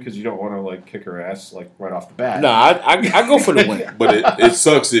degree because you don't want to like kick her ass like right off the bat. No, I go for the win. But it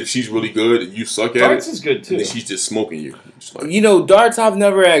sucks if she's really good and you suck at Darts it. is good too. And she's just smoking you. Just like, You know, darts. I've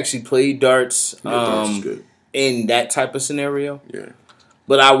never actually played darts. darts is good. In that type of scenario. Yeah.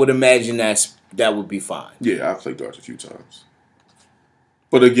 But I would imagine that would be fine. Yeah, I've played darts a few times.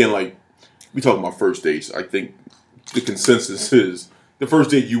 But again, like, we talking about first dates. I think the consensus is the first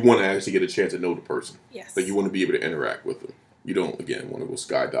date you want to actually get a chance to know the person. Yes. Like, you want to be able to interact with them. You don't, again, want to go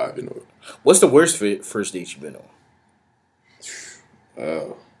skydiving or... What's the worst first date you've been on?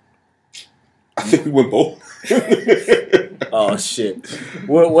 I think we went both. Oh shit!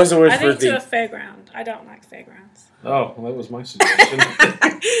 What's the worst I think first to a date? fairground. I don't like fairgrounds. Oh, well, that was my suggestion.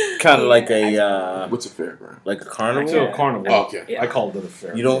 Kind of like Yeah, a What's a fairground? like a carnival. To a carnival. Oh, okay. Yeah. I called it a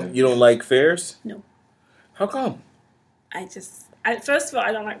fair. You don't like fairs? No. How come? First of all,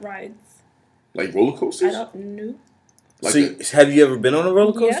 I don't like rides. Like roller I coasters? don't know. Like So have you ever been on a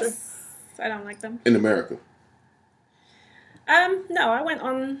roller coaster? Yes, I don't like them. in America? No, I went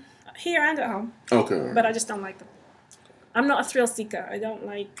on here and at home, Okay. but I just don't like them. I'm not a thrill seeker. I don't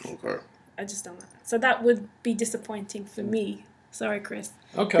like. Okay. I just don't like it. So that would be disappointing for me. Sorry, Chris.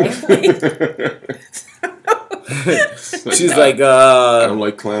 Okay. She's like, I don't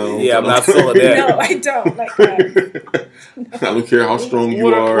like clowns. yeah, I'm not full of that. No, I don't like that. I don't care how strong you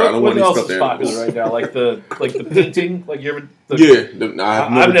What- are. what- I don't what want to else stuff is popular right now? Like the painting. Like you ever? Yeah,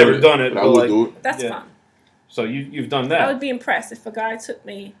 I've never done it, but I but would like- do it. That's Yeah. fun. So you've done I that would be impressed if a guy took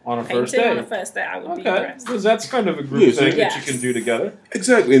me on a first painting date. on a first date. I would be Okay, impressed. because that's kind of a group Yeah, thing that yes. you can do together.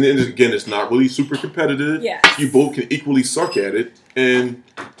 Exactly, and then again, it's not really super competitive. Yes. You both can equally suck at it, and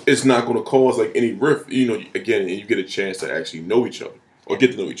it's not going to cause like any rift. You know, again, and you get a chance to actually know each other or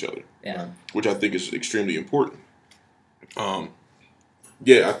get to know each other, Yeah. which I think is extremely important.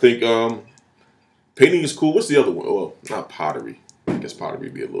 Yeah, I think painting is cool. What's the other one? Well, not pottery. I guess pottery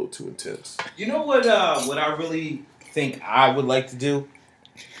would be a little too intense. You know what? What I really think I would like to do?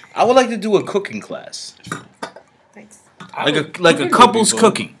 I would like to do a cooking class, Thanks. like a Cooking would be couples fun.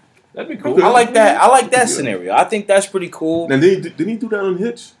 cooking. That'd be cool. Okay. I like that. I like that Yeah. scenario. I think that's pretty cool. Now, didn't he do that on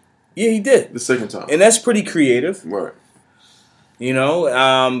Hitch Yeah, he did, the second time? and that's pretty creative. Right. You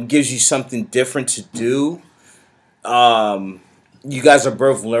know, gives you something different to do. You guys are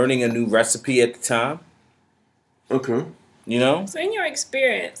both learning a new recipe at the time. Okay. You know, So, in your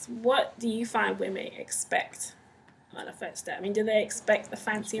experience, what do you find women expect on a first date? I mean, do they expect a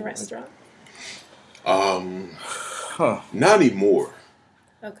fancy restaurant? Not anymore.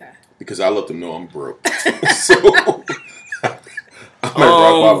 Okay. Because I let them know I'm broke. So I'm at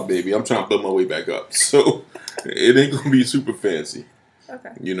rock bottom, baby. I'm trying to build my way back up. So it ain't gonna be super fancy. Okay.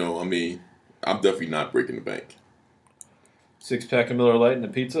 You know, I mean, I'm definitely not breaking the bank. 6-pack of Miller Lite and a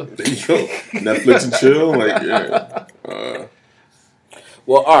pizza. There you go. Netflix and chill. Like, yeah.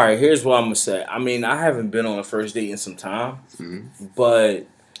 well, all right. Here's what I'm gonna say. I mean, I haven't been on a first date in some time, but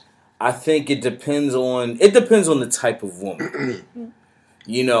I think it depends on the type of woman.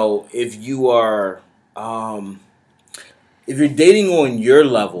 You know, if you are, if you're dating on your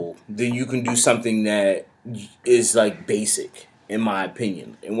level, then you can do something that is like basic, in my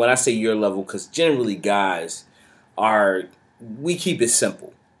opinion. And when I say your level, because generally guys we keep it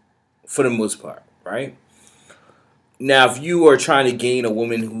simple for the most part, right? Now, if you are trying to gain a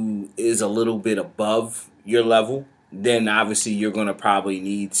woman who is a little bit above your level, then obviously you're going to probably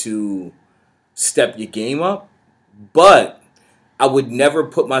need to step your game up. But I would never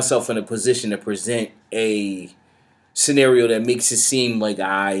put myself in a position to present a scenario that makes it seem like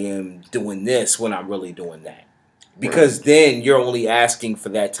I am doing this when I'm really doing that. Because then you're only asking for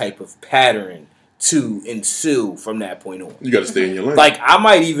that type of pattern to ensue from that point on. You got to stay in your lane. Like, I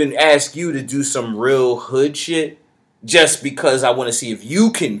might even ask you to do some real hood shit just because I want to see if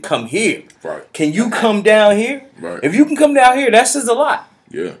you can come here. Right. Can you come down here? Right. If you can come down here, that says a lot.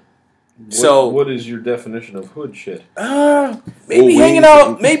 Yeah. So what is your definition of hood shit? maybe hanging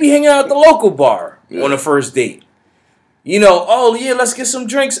out at the local bar Yeah. on a first date. You know, oh yeah, let's get some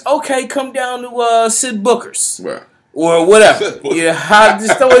drinks. Okay, come down to Sid Booker's. Right. Or whatever. Yeah, I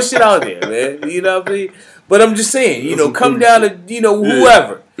just throwing shit out there, man. You know what I mean? But I'm just saying, you know, come down to, you know,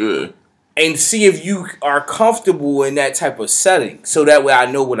 whoever. Yeah. And see if you are comfortable in that type of setting. So that way I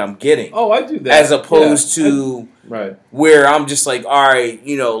know what I'm getting. Oh, I do that. As opposed to right. where I'm just like, all right,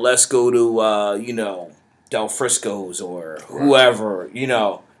 you know, let's go to, you know, Del Frisco's or whoever, you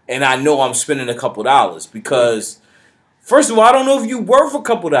know. And I know I'm spending a couple dollars because, first of all, I don't know if you're worth a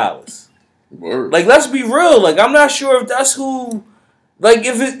couple dollars. Word. Like, let's be real. Like, I'm not sure if that's who. Like,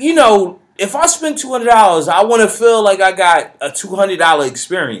 if it, you know, if I spend $200, I want to feel like I got a $200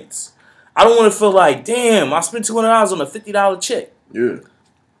 experience. I don't want to feel like, damn, I spent $200 on a $50 chick. Yeah.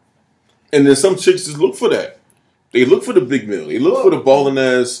 And then some chicks just look for that. They look for the big meal. They look for the balling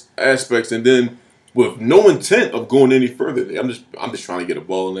ass aspects, and then with no intent of going any further. I'm just trying to get a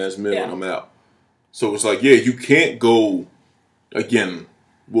balling ass meal and I'm out. So it's like, yeah, you can't go again,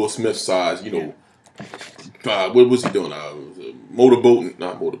 Will Smith size, you know. What was he doing? Motorboating,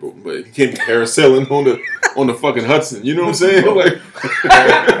 not motorboating, but he can't be parasailing on the fucking Hudson. You know what I'm saying? Like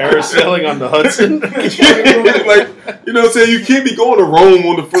parasailing on the Hudson. Like, you know what I'm saying? You can't be going to Rome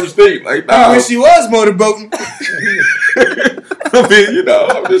on the first date. Like, nah. I wish he was motorboating. I mean, you know,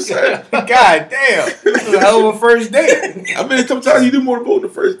 I'm just saying. God damn, this is a hell of a first date. I mean, sometimes you do motorboat the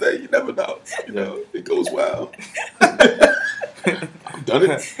first day. You never know. You know, it goes well. I've done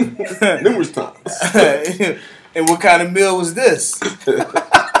it numerous times. And what kind of meal was this?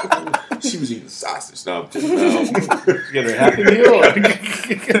 She was eating sausage. No, Get her Happy Meal.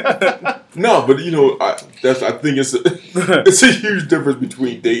 No, but you know, I think it's a huge difference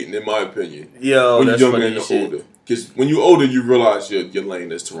between dating, in my opinion. Yo, when that's you're younger funny and shit. older. Because when you're older, you realize your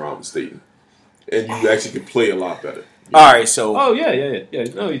lane is Toronto State, and you actually can play a lot better. All right, so Oh yeah.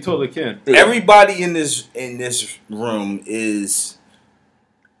 No, you totally can. everybody in this room is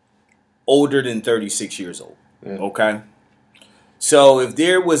older than 36 years old. Yeah. Okay, so if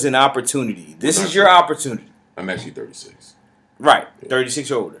there was an opportunity, this is your opportunity, I'm actually 36. right? 36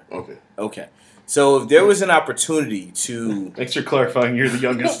 or older. Okay. Okay, so if there was an opportunity to Thanks for clarifying. You're the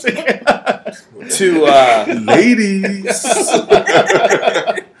youngest. Ladies.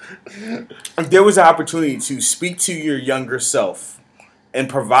 if there was an opportunity to speak to your younger self and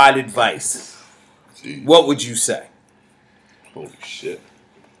provide advice, Jeez. what would you say? Holy shit.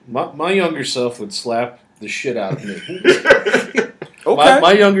 My younger self would slap the shit out of me. Okay.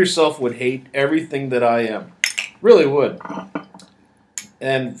 My younger self would hate everything that I am. Really would.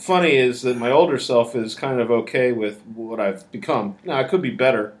 And funny is that my older self is kind of okay with what I've become. Now, I could be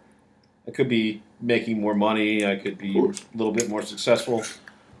better. I could be making more money. I could be a little bit more successful.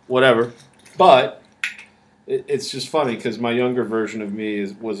 Whatever. But it's just funny because my younger version of me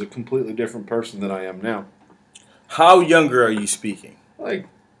was a completely different person than I am now. How younger are you speaking? Like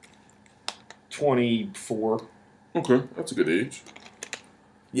 24. Okay, that's a good age.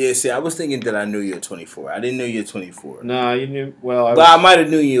 Yeah, see, I was thinking that I knew you at 24. I didn't know you at 24. Nah, you knew. Well, But I might have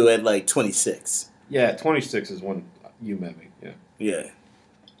knew you at like 26. yeah, 26 is when you met me. Yeah. Yeah.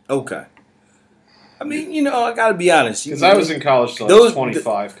 Okay. I mean, you know, I gotta be honest. Because I was in college till I was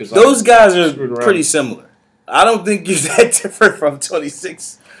 25. Because those guys are screwed around. pretty similar. I don't think you're that different from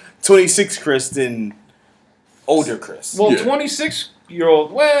 26 Chris than older Chris. Well, Yeah.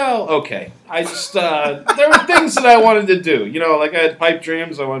 26-year-old. Well, okay. I just there were things that I wanted to do. You know, like I had pipe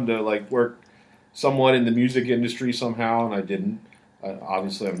dreams. I wanted to like work somewhat in the music industry somehow, and I didn't.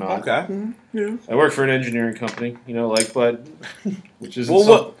 Obviously, I'm not. Okay. Yeah. I work for an engineering company. You know, like but which isn't.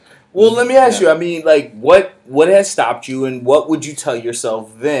 Well, let me ask you. I mean, like, what has stopped you, and what would you tell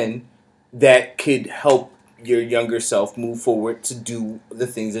yourself then that could help your younger self move forward to do the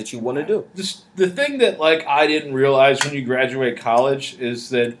things that you want to do? The thing that like I didn't realize when you graduate college is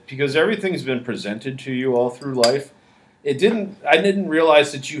that because everything's been presented to you all through life, I didn't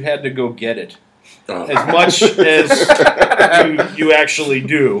realize that you had to go get it as much as you actually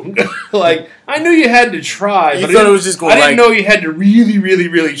do. Like I knew you had to try, You but thought it was just going I didn't like- know you had to really, really,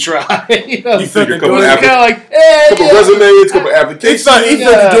 really try. You know? You thought the it was doors, kind of like, eh, Couple yeah. resumes, couple he applications. thought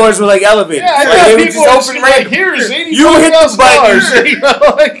the doors were like elevators. Yeah, I Like, thought they were people just were open like, random. here's You hit the $85,000. You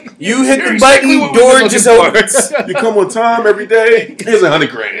know, like, You hit you're the exactly button, what we've been door looking just for. opens. You come on time every day. Here's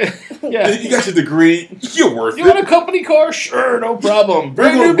 $100,000. Yeah. You got your degree. You're worth You want it. a company car? Sure, no problem.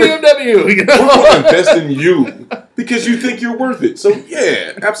 Brand new We're BMW. You We're know? going to invest in you because you think you're worth it. So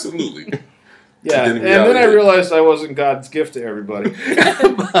yeah, absolutely. Yeah, And and then then I reality- realized I wasn't God's gift to everybody.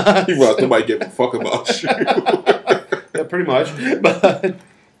 He was nobody gave a fuck about you. Yeah, pretty much. But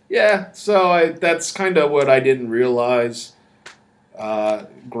yeah, so that's kind of what I didn't realize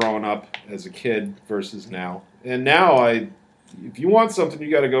growing up as a kid versus now. And now if you want something, you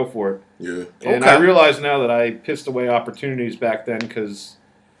got to go for it. Yeah. And Okay. I realize now that I pissed away opportunities back then because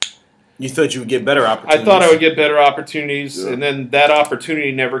You thought you would get better I opportunities. thought I would get better opportunities, Yeah. and then that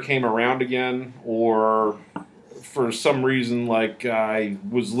opportunity never came around again, or for some reason, like I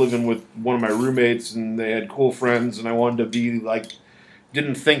was living with one of my roommates, and they had cool friends, and I wanted to be like,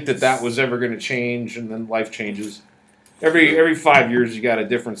 didn't think that was ever going to change, and then life changes. Every 5 years, you got a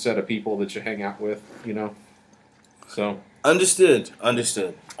different set of people that you hang out with, you know. So Understood.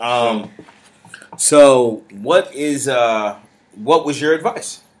 So what was your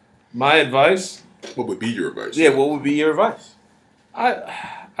advice? my advice, What would be your advice? Yeah, what would be your advice?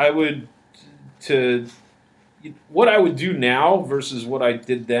 I would what I would do now versus what I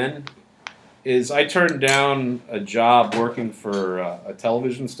did then is I turned down a job working for a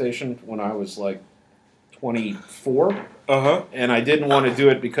television station when I was like 24. And I didn't want to do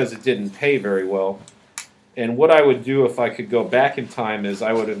it because it didn't pay very well. And what I would do if I could go back in time is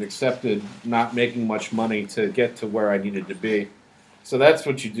I would have accepted not making much money to get to where I needed to be. So that's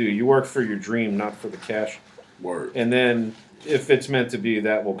what you do. You work for your dream, not for the cash. Word. And then if it's meant to be,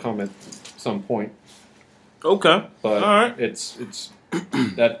 that will come at some point. Okay. But all right. It's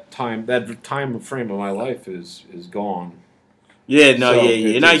that time frame of my life is gone. Yeah, no, So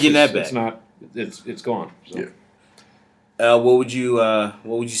you're not getting that back. It's not. It's gone. So. Yeah. What would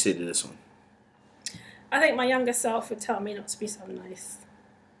you say to this one? I think my younger self would tell me not to be so nice.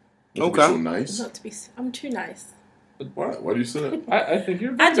 Okay. So nice. Not to be. I'm too nice. Why? Why do you say that? I think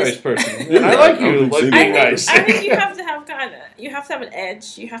you're a very nice person. Yeah, I like I you. don't Like think being so. nice. I think you have to have you have to have an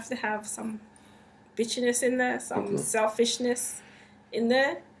edge. You have to have some bitchiness in there, some selfishness in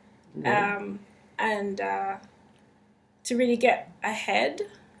there, and to really get ahead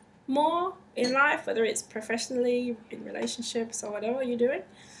more in life, whether it's professionally, in relationships, or whatever you're doing.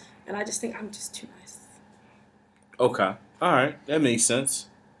 And I just think I'm just too nice. Okay. All right. That makes sense.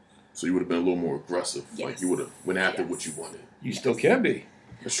 So you would have been a little more aggressive. Yes. Like you would have went after Yes. what you wanted. You still can be.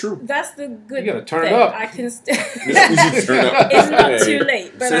 That's true. That's the good You gotta turn it thing. up. I can Turn up. It's not Hey. too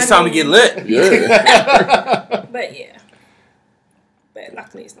late. But So it's I time to mean- get lit. Yeah. But yeah. But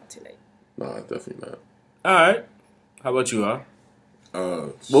luckily it's not too late. Nah, definitely not. All right. How about you, huh?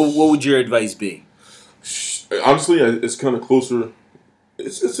 What would your advice be? Honestly, it's kind of closer.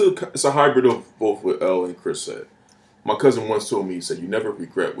 It's a hybrid of both what Elle and Chris said. My cousin once told me, he said, "You never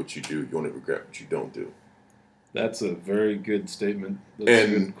regret what you do. You only regret what you don't do." That's a very good statement. That's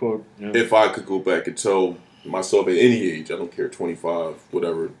And a good quote. Yeah. If I could go back and tell myself at any age, I don't care, 25,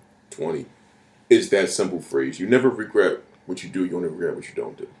 whatever, 20, it's that simple phrase. You never regret what you do. You only regret what you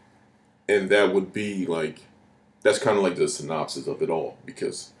don't do. And that would be like, that's kind of like the synopsis of it all.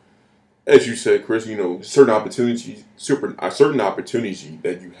 Because, as you said, Chris, certain opportunities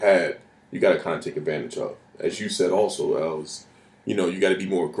that you had, you got to kind of take advantage of. As you said also, Els, you got to be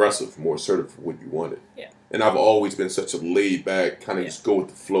more aggressive, more assertive for what you wanted. Yeah. And I've always been such a laid back, kind of just go with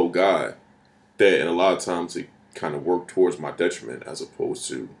the flow guy that, and a lot of times it kind of worked towards my detriment as opposed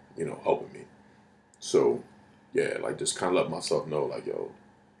to, helping me. So, yeah, like just kind of let myself know, like, yo,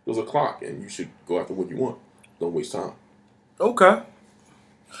 there's a clock and you should go after what you want. Don't waste time. Okay.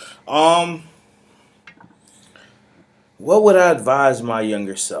 What would I advise my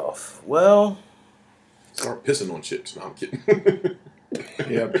younger self? Well, Start pissing on chicks. No, I'm kidding.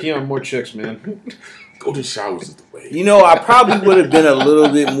 Yeah, pee on more chicks, man. Golden showers is the way. I probably would have been a little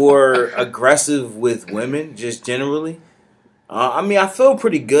bit more aggressive with women, just generally. I feel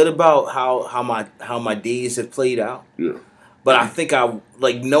pretty good about how my days have played out. Yeah. But I think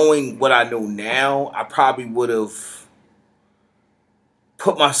knowing what I know now, I probably would have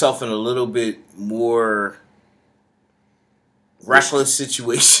put myself in a little bit more reckless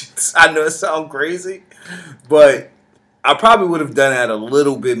situations. I know it sounds crazy, but I probably would have done that a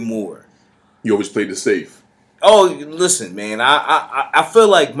little bit more. You always played it safe. Oh, listen, man, I feel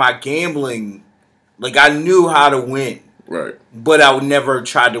like my gambling, like I knew how to win, Right. but I would never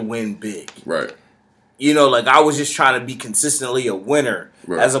try to win big. Right. I was just trying to be consistently a winner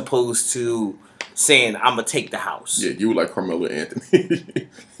Right. as opposed to saying I'm gonna take the house. Yeah, you were like Carmelo Anthony.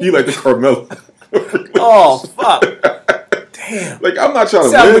 You like the Carmelo. Oh fuck! Damn. Like, I'm not trying to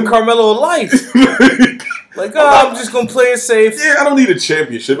Sound win. the Carmelo of life. Like, I'm just gonna play it safe. Yeah, I don't need a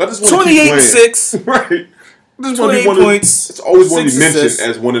championship. I just want to keep 28 playing. 6. Right. I just want to 28 be one of, points. it's always want to 6 be mentioned assists.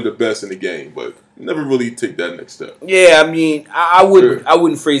 as one of the best in the game, but never really take that next step. Yeah, I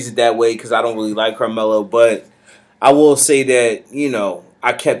wouldn't phrase it that way because I don't really like Carmelo, but I will say that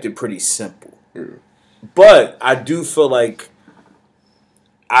I kept it pretty simple. Yeah. But I do feel like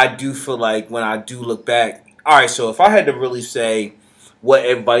when I do look back, all right. So if I had to really say what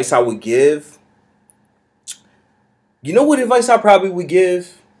advice I would give, what advice I probably would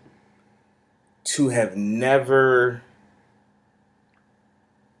give? To have never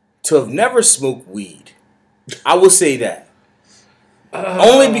smoked weed. I will say that.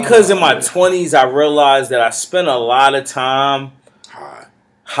 Only because in my 20s I realized that I spent a lot of time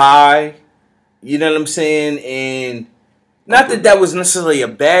high. You know what I'm saying? And not that was necessarily a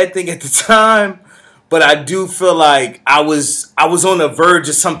bad thing at the time, but I do feel like I was on the verge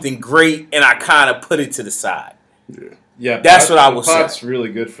of something great and I kind of put it to the side. Yeah, That's what I will say. Pot's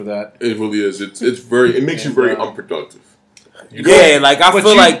really good for that. It really is. It makes you very unproductive. I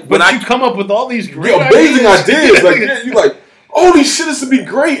feel like when you come up with all these great amazing ideas. ideas. Like, yeah, you like, oh, these shit is to be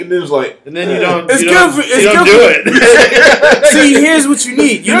great, and then it's like, and then you don't. It's you good don't, for- you it's don't good do for- it. See, here's what you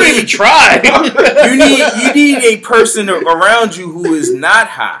need. You don't even try. You need a person around you who is not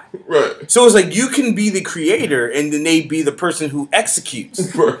high. right, So it's like you can be the creator, and then they be the person who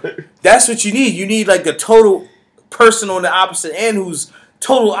executes. right. That's what you need. You need like a total person on the opposite end who's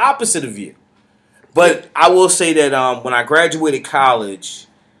total opposite of you. But I will say that when I graduated college,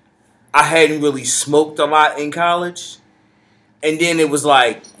 I hadn't really smoked a lot in college. And then it was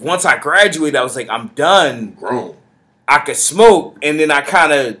like, once I graduated, I was like, I'm done. Grown. I could smoke. And then I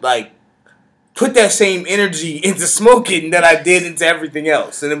kind of like put that same energy into smoking that I did into everything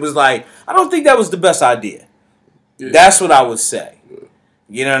else. And it was like, I don't think that was the best idea. Yeah. That's what I would say.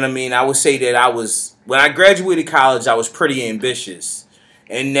 You know what I mean? I would say that when I graduated college, I was pretty ambitious.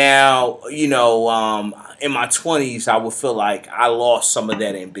 And now, you know, in my 20s, I would feel like I lost some of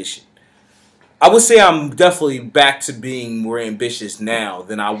that ambition. I would say I'm definitely back to being more ambitious now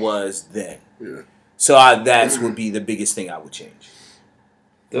than I was then. Yeah. So that would be the biggest thing I would change.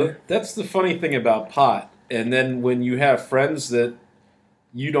 That's the funny thing about pot. And then when you have friends that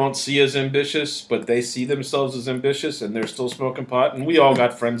you don't see as ambitious, but they see themselves as ambitious and they're still smoking pot, and we all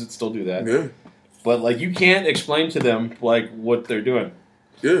got friends that still do that. Yeah. But like you can't explain to them like what they're doing.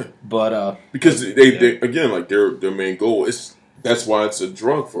 Yeah. But Because they again, like their main goal is that's why it's a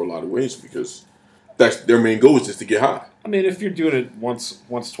drug for a lot of ways, because that's their main goal is just to get high. I mean, if you're doing it once,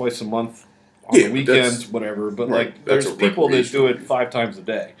 twice a month on Yeah, the weekends, whatever. But right, like, that's there's a people that do it recreational 5 times a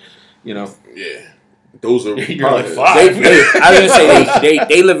day. You know, Yeah. Those are You're like, potheads. fuck. I was gonna say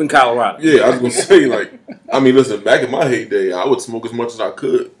they live in Colorado. Yeah, I was gonna say, like, I mean, listen, back in my heyday, I would smoke as much as I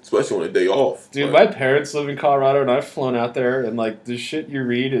could, especially on a day off. dude, Like, my parents live in Colorado, and I've flown out there, and like the shit you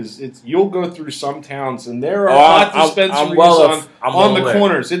read is you'll go through some towns, and there are pot dispensaries I'm well on the aware.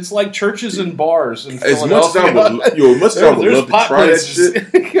 corners. It's like churches and bars in as much as I Philadelphia. would, as much as I would There's love to pot try that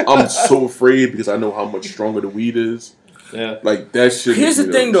places. shit, I'm so afraid because I know how much stronger the weed is. Yeah. Like that shit. Here's the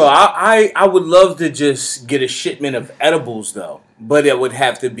thing, though. I would love to just get a shipment of edibles, though. But it would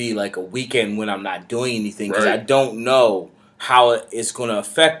have to be like a weekend when I'm not doing anything because I Right. don't know how it's going to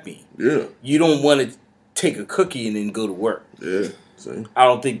affect me. Yeah, You don't want to take a cookie and then go to work. yeah. See, I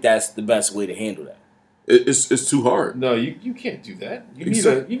don't think that's the best way to handle that. it's too hard. No, you can't do that. You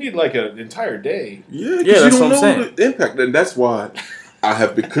Exactly. need like an entire day. Yeah, 'cause Yeah, you that's don't what I'm know saying. the impact, and that's why I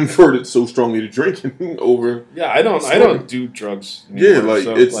have been converted so strongly to drinking over. Yeah, I don't Smoking. do drugs. Yeah, anymore, like,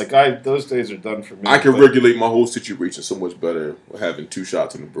 so it's- those days are done for me. I can but, regulate my whole situation so much better having 2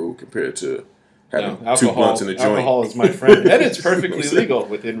 shots in the brew compared to having no, 2 blunts in a joint. alcohol is my friend, and it's perfectly legal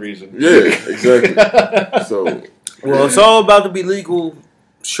within reason. Yeah, exactly. So Well, it's all about to be legal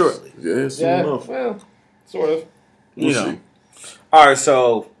shortly. yeah, soon Yeah, enough. well, sort of. You We'll know. see. All right,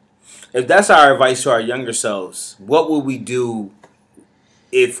 so if that's our advice to our younger selves, what would we do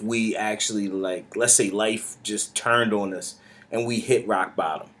if we actually, like, let's say life just turned on us and we hit rock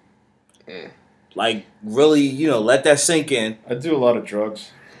bottom? Like, really, you know, let that sink in. I do a lot of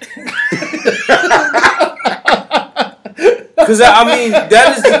drugs. Because, I mean,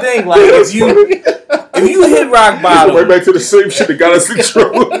 that is the thing. Like, if you hit rock bottom. Right back to the same shit that got us in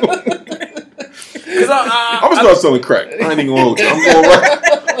trouble. Because I'm gonna start selling crack. I ain't even gonna hold you.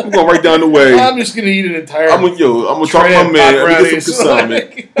 I'm going right down the way. I'm just gonna eat an entire. I'm gonna talk to tray my of man. pot I'm gonna get some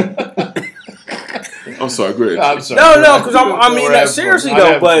brownies. consignment. I'm sorry, go ahead. I'm sorry. No, 'cause I mean, We're having seriously fun. though,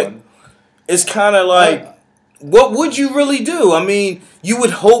 I'm having but- fun. it's kind of like, what would you really do? I mean, you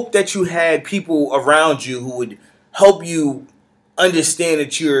would hope that you had people around you who would help you understand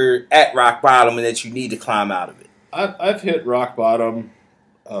that you're at rock bottom and that you need to climb out of it. I've hit rock bottom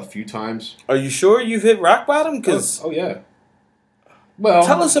a few times. Are you sure you've hit rock bottom? Because Oh yeah. Well,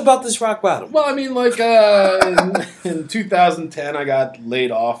 tell us about this rock bottom. Well, I mean, like in 2010, I got laid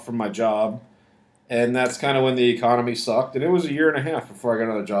off from my job, and that's kind of when the economy sucked. And it was a year and a half before I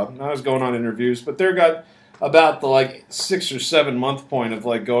got another job. And I was going on interviews, but there got about the like 6 or 7 month point of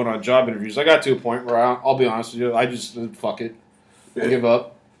like going on job interviews. I got to a point where I'll be honest with you, I just fuck it, I'll give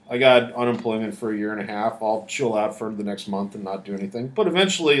up. I got unemployment for a year and a half. I'll chill out for the next month and not do anything. But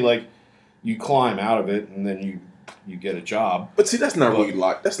eventually, like, you climb out of it, and then you get a job. But see, that's not really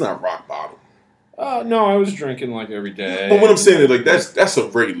that's not rock bottom. No, I was drinking like every day. But what I'm saying is, like, that's a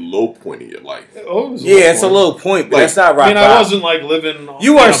very low point in your life. Oh, it was Yeah, it's a point. low point, but Like, that's not rock I mean, bottom. I wasn't like living.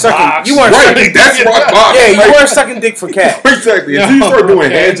 You in weren't a sucking. box. You weren't Right, sucking. that's rock bottom. Yeah, you Like, weren't sucking dick for cash. exactly. Until you start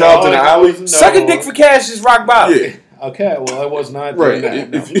doing hand jobs in the alley. Sucking dick for cash is rock bottom. Yeah, Okay, well, I was not Right. doing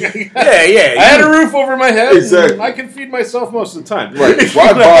that. If no. you- Yeah. I had a roof over my head. Exactly. And I can feed myself most of the time. right.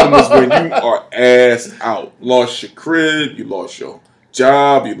 Rock bottom is when you are ass out. Lost your crib, you lost your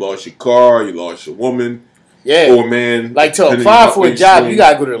job, you lost your car, you lost your woman. Yeah. or a man. Like to depending apply on for a age job, range. you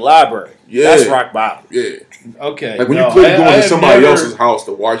gotta go to the library. Yeah. That's rock bottom. Yeah. Okay. Like when no, you quit I going to have somebody never- else's house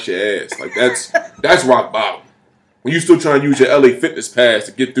to wash your ass, like that's rock bottom. When you still trying to use your LA Fitness pass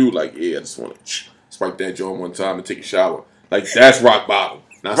to get through, like, yeah, I just want to swipe that joint one time and take a shower. Like, that's rock bottom.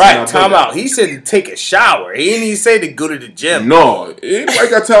 Now, Right, time out. He said to take a shower. He didn't even say to go to the gym. No, anybody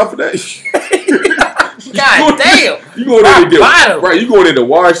got time for that? God damn. You going in there, bottom. right? You going in to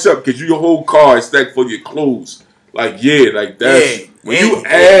wash up because your whole car is stacked full of your clothes. Like, yeah, like that's Yeah. when And- you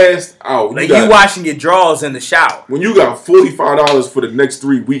asked out. Like got, you washing your drawers in the shower. when you got $45 for the next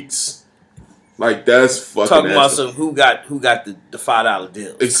 3 weeks. Like that's fucking. Talking about ass up. some who got the $5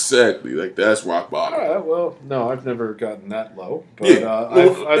 deal. Exactly, like that's rock All bottom. right, well, no, I've never gotten that low, but Yeah.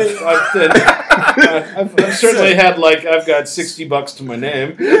 I've certainly had I've got $60 to my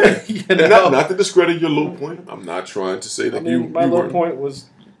name. You know? Not to discredit your low point. I'm not trying to say that I mean, my low weren't- point was.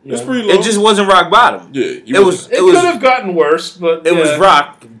 It's Yeah. pretty low. It just wasn't rock bottom. yeah. It was It could have gotten worse, but it was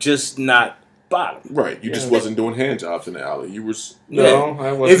rock, just not bottom. right. You just Yeah. wasn't doing hand jobs in the alley. You were. No,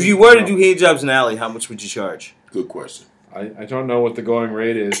 I wasn't. If you were to no. do hand jobs in the alley, how much would you charge? Good question. I don't know what the going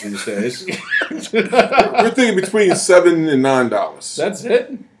rate is these days. We're thinking between $7 and $9. That's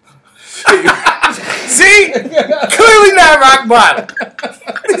it. See? Clearly not rock bottom.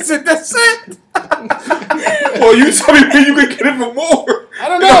 He said, that's it. Well, you tell me where you could get it for more. I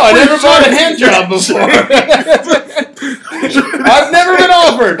don't know. I never bought a hand job before. I've never been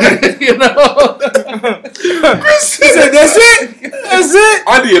offered. You know. He said, that's it? That's it?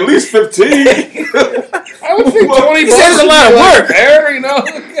 I need at least 15. I would think Well, 20 he bucks said it's a would lot be of like work. fair, you know.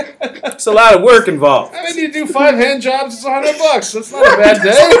 It's a lot of work involved. I mean, you do 5 hand jobs, it's $100. That's not a bad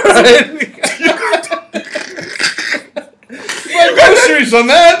day. Right? Groceries on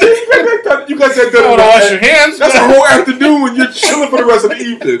that. You got that You don't done. want to wash your hands. That's but a whole afternoon when you're chilling for the rest of the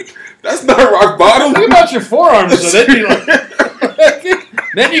evening. That's not rock bottom. Think about your forearms. So then you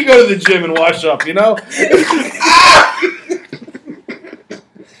then you go to the gym and wash up. You know.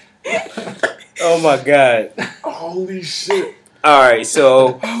 Oh my God. Holy shit. Alright,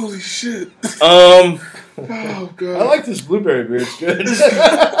 so Holy shit. um Oh, God. I like this blueberry beer. It's good.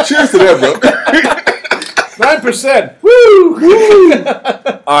 Cheers to that, bro. 9%. Woo!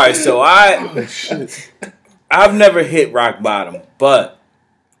 alright, so Oh, shit. I've never hit rock bottom, but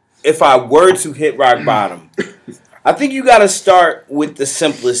if I were to hit rock bottom, I think you gotta start with the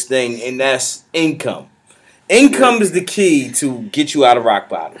simplest thing, and that's income. Income is the key to get you out of rock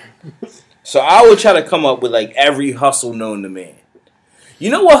bottom. So I would try to come up with like every hustle known to man. You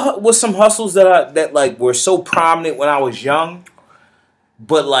know what some hustles that like were so prominent when I was young,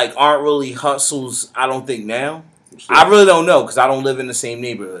 but like aren't really hustles, I don't think now. I really don't know because I don't live in the same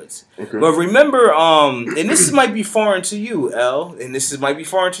neighborhoods. Okay. But remember, and this might be foreign to you, L, and might be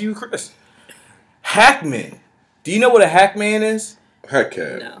foreign to you, Chris. Hackman. Do you know what a hackman is? Hat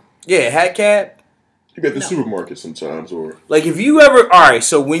cab. No. Yeah, hat cab. You got the supermarket sometimes, or Like if you ever, all right.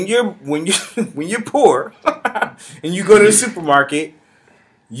 So when you're poor and you go to the supermarket,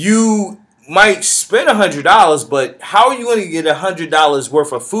 you might spend $100, but how are you going to get $100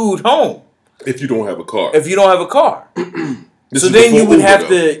 worth of food home if you don't have a car. if you don't have a car? This So is then you before would have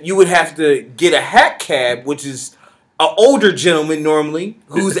Uber, to get a hat cab, which is an older gentleman normally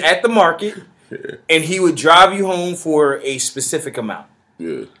who's at the market, though. and he would drive you home for a specific amount.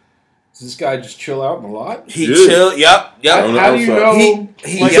 Yeah. Does this guy just chill out in the lot? He Yeah. chill. Yep. On the How do you outside. know?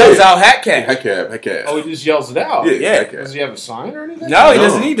 He Like, yells out hat cab. Hat cab. Oh, he just yells it out. Yeah, Yeah. hat Does cab. he have a sign or anything? No, he No.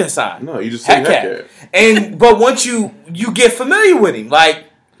 doesn't need that sign. No, you just say Hat hat cab. cab. And but once you get familiar with him, like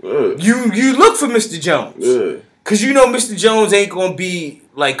Ugh. you look for Mr. Jones, Ugh. cause you know Mr. Jones ain't gonna be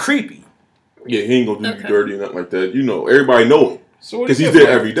like creepy. Yeah, he ain't gonna do you Okay. dirty or nothing like that. You know, everybody know him. So what do 'Cause you he's give,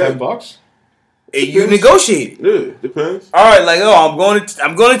 there like, every day. $10? And you negotiate it. Yeah, depends. All right, like I'm going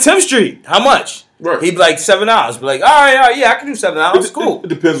to 10th Street. How much? Right. He'd be like $7. Be like, all right, yeah, I can do $7. Cool. It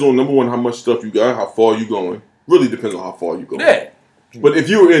depends on number one, how much stuff you got, how far you going. Really depends on how far you going. Yeah. But if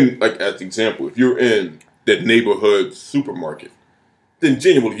you're in, like as an example, if you're in that neighborhood supermarket, then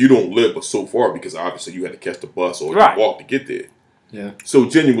genuinely you don't live but so far because obviously you had to catch the bus or Right. walk to get there. Yeah. So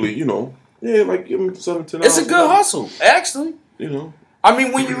genuinely, you know, yeah, like give him $7, $10. It's a good hustle, actually. You know, I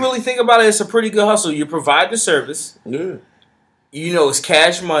mean, when you really think about it, it's a pretty good hustle. You provide the service. yeah. You know, it's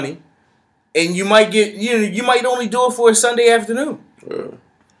cash money. And you might get, you might only do it for a Sunday afternoon.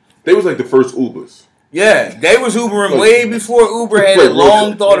 They was like the first Ubers. Yeah, they was Ubering Look. way before Uber had Look, long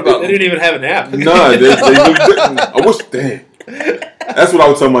look, thought about They it. didn't even have an app. Nah, they really didn't. I wish, damn. That's what I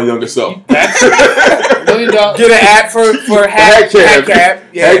would tell my younger self. $1 million. Get an app for hat cab.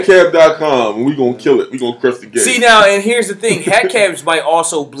 Yeah. Hatcab.com, and we gonna kill it. We gonna crush the game. See now, and here's the thing: hat cabs might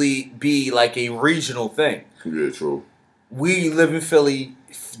also be like a regional thing. Yeah, true. We live in Philly.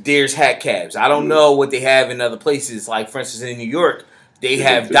 There's hat cabs. I don't know what they have in other places. Like, for instance, in New York, they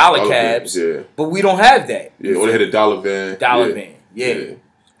have dollar cabs. Yeah. But we don't have that. Yeah, or they had a dollar van. Dollar van. Yeah.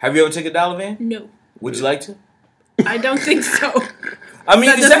 Have you ever taken a dollar van? No. Would you like to? I don't think so. I mean,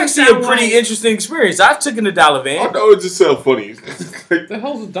 That it's doesn't actually a sound pretty right. interesting experience. I've taken a dollar I van. know, it just sounds funny. What the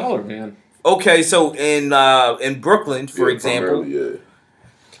hell's a dollar, man? Okay, so in Brooklyn, for example, Yeah.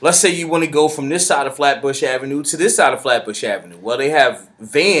 let's say you want to go from this side of Flatbush Avenue to this side of Flatbush Avenue. Well, they have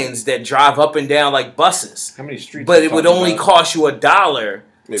vans that drive up and down like buses. How many streets? But are it would talking only about? cost you $1 to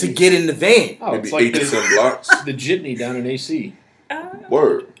Maybe. get in the van. Oh, Maybe it's like 8 to 10 the, blocks. the jitney down in AC.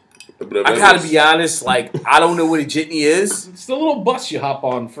 Word. But I gotta be honest, like, I don't know what a jitney is. It's the little bus you hop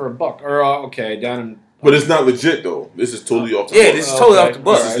on for $1. Or okay, down in. But it's not legit, though. This is totally off the Yeah, book. this is totally Okay. off the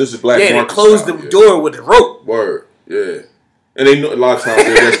bus. This is black Yeah, they market closed style, the yeah. door with a rope. Word. Yeah. And they know a lot of times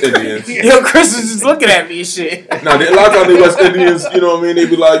they're West Indians. Yo, Chris is just looking at me and shit. Now, a lot of times they West Indians, you know what I mean? They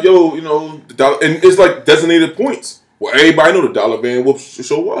be like, yo, you know, the dollar, and it's like designated points. Well, everybody know the dollar van will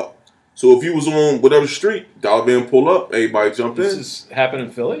show up. So if you was on whatever street, dollar van pull up, everybody jump This in. is happening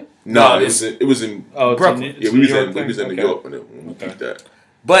in Philly? No, No, it was in Oh, it's Brooklyn. In, it's yeah, a we New was York in thing? New Okay. York when we did that.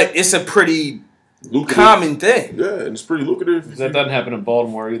 But it's a pretty Lucrative. common thing. Yeah, and it's pretty lucrative. That doesn't happen in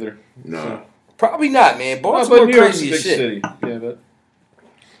Baltimore either. Nah. Probably not, man. Well, Baltimore but New York's a crazy big as shit. city. Yeah, but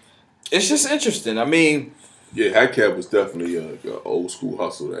It's just interesting. I mean, Yeah, hat cab was definitely an old school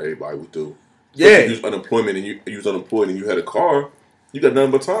hustle that everybody would do. yeah. If you was unemployment and you was unemployed and you had a car, you got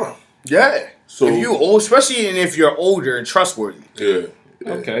nothing but time. Yeah. So if you old, especially if you're older and trustworthy. yeah.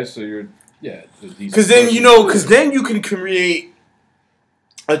 okay, so you're Because then, you know, because then you can create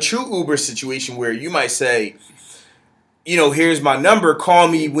a true Uber situation where you might say, you know, here's my number. Call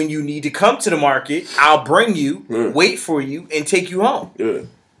me when you need to come to the market. I'll bring you, wait for you, and take you home. Yeah.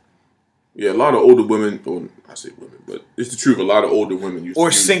 Yeah, a lot of older women, or I say women, but it's the truth. A lot of older women used Or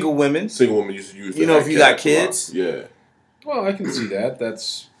to use, single women. single women used to use. You the know, hat if you cab got a lot. kids. Yeah. Well, I can see that.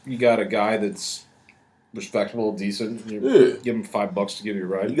 That's you got a guy that's respectable, decent. You Yeah. give him $5 to give you a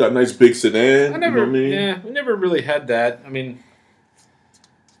ride. You got a nice big sedan. I never, you know what I mean? yeah, we never really had that. I mean,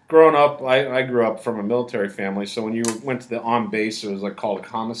 growing up, I grew up from a military family, so when you went to the on base, it was like called a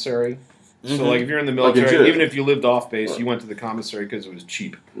commissary. So, like, if you're in the Like in military, jail. even if you lived off base, Right. you went to the commissary because it was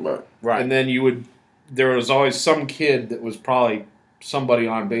cheap. Right. Right. And then you would, there was always some kid that was probably somebody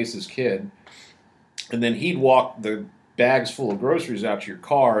on base's kid, and then he'd walk the bags full of groceries out to your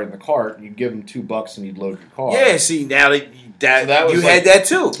car in the cart, and you'd give him $2 and he'd load your car. Yeah, see, now that, So that was you like- had that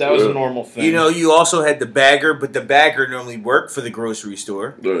too. That was Yeah. a normal thing. You know, you also had the bagger, but the bagger normally worked for the grocery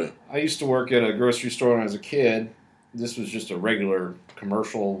store. Yeah. I used to work at a grocery store when I was a kid. This was just a regular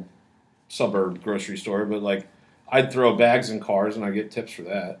commercial suburb grocery store, but like I'd throw bags in cars and I get tips for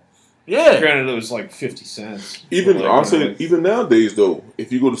that. Yeah. Granted, it was like 50 cents. Even But, like, I'll you know, say like- even nowadays though, if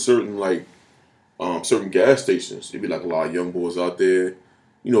you go to certain certain gas stations, there'd be like a lot of young boys out there,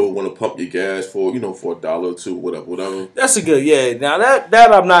 you know, want to pump your gas for for $1 or $2, whatever. That's a good, yeah. Now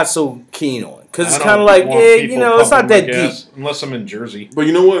that I'm not so keen on. Because I it's don't kind of like, want yeah, people you know, it's not pumping that my deep. gas, unless I'm in Jersey. But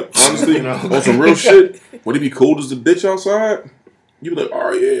you know what? Honestly, You know? on some real shit, when it be cold as a bitch outside, you be like, all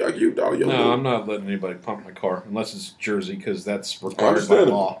right, yeah, I give you $1, young No, boy. I'm not letting anybody pump my car unless it's Jersey because that's required by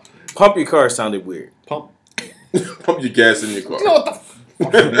Understandable. law. Pump your car sounded weird. Pump. Pump your gas in your car. You know what the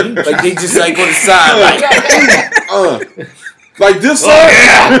fuck I mean? Like they just like on the side, like Like this, like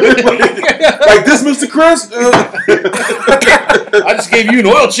this, Mr. Chris. I just gave you an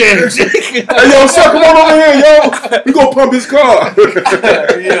oil change. Hey, yo, sir, come on over here, yo. We gonna pump his car.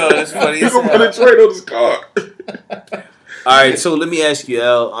 yo, that's funny. We as gonna hell. penetrate on his car. All right, so let me ask you,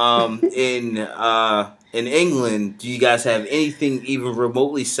 El. In England, do you guys have anything even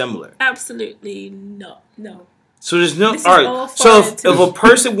remotely similar? Absolutely not. No. So there's no. This is All right. all So fun if a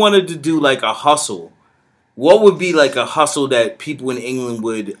person wanted to do like a hustle, what would be like a hustle that people in England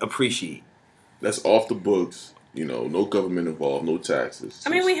would appreciate? That's off the books. You know, no government involved, no taxes. I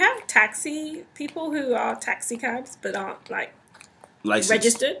mean, we have taxi people who are taxi cabs but aren't like License.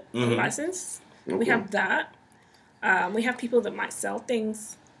 registered or Mhm. licensed. Okay. We have that. We have people that might sell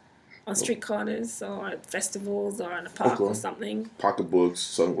things on street corners or at festivals or in a park Okay. or something. Pocketbooks,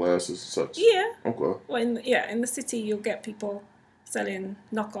 sunglasses, such. Yeah. Okay. Well, in the city, you'll get people selling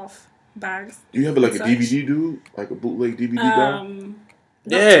knockoff bags. Do you have like a Such. DVD dude, like a bootleg DVD guy? Not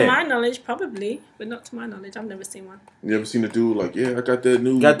Yeah. to my knowledge, probably, but not to my knowledge. I've never seen one. You ever seen a dude like, yeah, I got that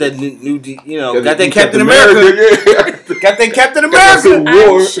new, Got that new you know, got got the that new Captain America. Yeah. Got that Captain Got that Civil America.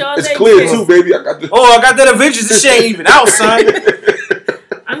 War. I'm sure It's they clear exist. too, baby. I got the. Oh, I got that Avengers. This shit ain't even out, son.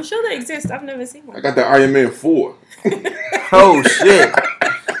 I'm sure they exist. I've never seen I one. got the Iron Man 4. Oh shit.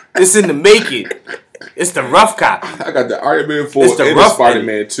 It's in the making. It's the rough copy. I got the Iron Man 4 It's the and the rough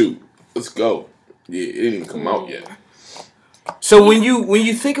Spider-Man 2. Let's go. Yeah, it didn't even come out yet. So when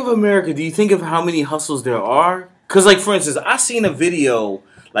you think of America, do you think of how many hustles there are? Because, like, for instance, I seen a video,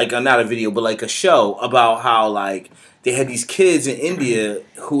 like, not a video, but like a show about how, like, they had these kids in India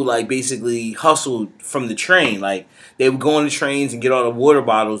who, like, basically hustled from the train. Like, they would go on the trains and get all the water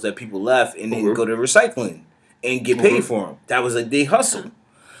bottles that people left and then go to recycling and get paid for them. That was a day hustle,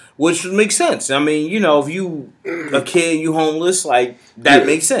 which makes sense. I mean, you know, if you a kid, you homeless, like, that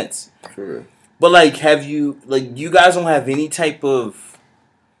makes sense. Sure. But, like, have you, like, you guys don't have any type of...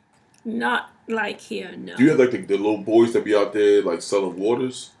 Not like here, no. Do you have like the little boys that be out there like selling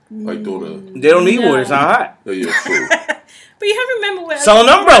waters? Like doing They don't need No. water, it's not hot. a... Yeah, true. But you have to remember we're Selling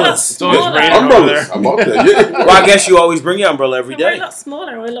we're a lot umbrellas. It's always smaller. raining. Umbrellas. I'm out there, yeah. Well, I guess you always bring your umbrella every We're a day. lot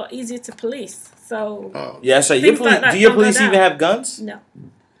smaller. We're a lot easier to police. So Oh. Yeah, so your Things police, like that do your don't go police even down. have guns? no.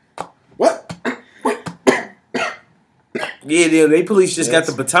 What? Yeah, they police just got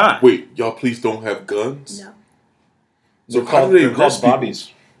the baton. Wait, y'all police don't have guns? No. So how do they they're called arrest people?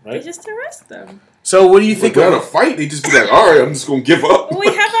 bobbies, They right? just arrest them. So what do you Like, think without a of... fight, they just be like, all right, I'm just gonna give up. Well, we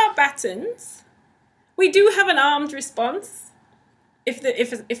have our batons. We do have an armed response if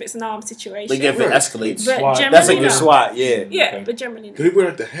it's an armed situation. Like if it Right. escalates. But SWAT. generally That's like your no. SWAT, yeah. Yeah, Okay. but generally Can no. they wear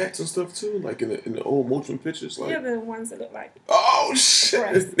like the hats and stuff too? Like in the old motion pictures? Like, Yeah, the ones that look like oh shit!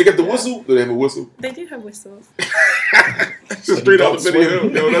 Right. They got the Yeah. whistle. Do they have a whistle? they do have whistles. Just straight out the Adult video.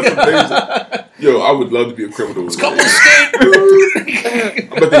 Swim. Yo, that's amazing. Yo, I would love to be a criminal. Couple I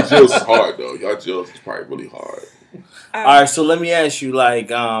bet the jails is hard though. Y'all jails is probably really hard. All right, so let me ask you,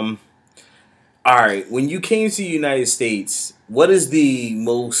 like, all right, when you came to the United States, what is the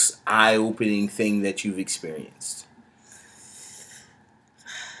most eye-opening thing that you've experienced?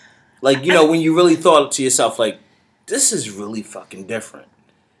 Like, you know, when you really thought to yourself, like, this is really fucking different.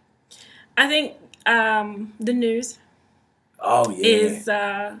 I think the news Oh, yeah. is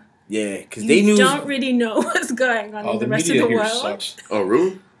Yeah, because you they knew... don't really know what's going on Oh, in the the rest of media the here world. sucks. Oh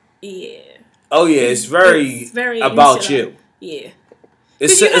really? Yeah. Oh, yeah, it's very about insular. you. Yeah.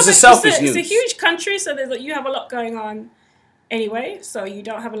 It's 'Cause you a have selfish it's news. a huge country, so you have a lot going on anyway. So you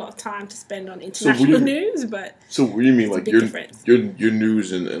don't have a lot of time to spend on international news. But So what do you mean It's a like big your difference. your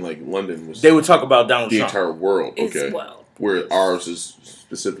news in like London was They would talk about Donald the Trump. entire world? it's Okay, well, where ours is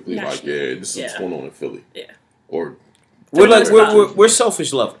specifically like National. yeah, this is what's Yeah. going on in Philly. yeah. Or We're like For the most part. we're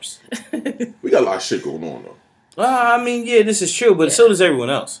selfish lovers. we got a lot of shit going on though. I mean, yeah, this is true, but so does everyone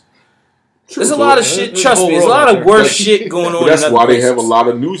else. True, There's a so- lot of Yeah, shit. there's a Trust whole me, there's a world lot out of there. worse shit going on. But that's in why other they have a places. lot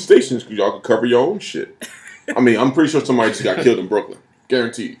of news stations because y'all can cover your own shit. I mean, I'm pretty sure somebody just got killed in Brooklyn,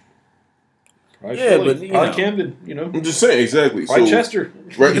 guaranteed. Right, Yeah, Philly, but, you probably know. Camden, you know, I'm just saying exactly. right, So, Chester,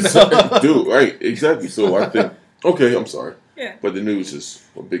 right, you know? dude, right, exactly. So I think okay, I'm sorry, Yeah. but the news is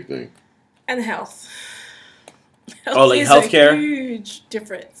a big thing. And health. Oh, like is healthcare? A huge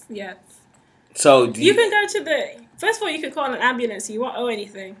difference. Yes. So do You can go to first of all, you can call an ambulance. You won't owe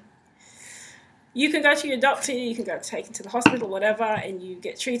anything. You can go to your doctor. You can go taken to the hospital, whatever, and you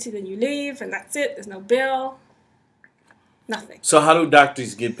get treated and you leave, and that's it. There's no bill. Nothing. So how do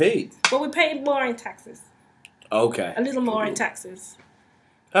doctors get paid? But we pay more in taxes. Okay, A little more in taxes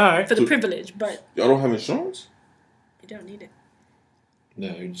all right. for the So- privilege, but Y'all don't have insurance? you don't need it. No,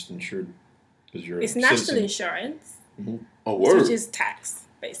 you're just insured because you're It's a national citizen. insurance, Oh, word. which is tax,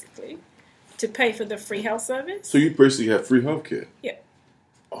 basically, to pay for the free health service. So you basically have free healthcare. Yeah.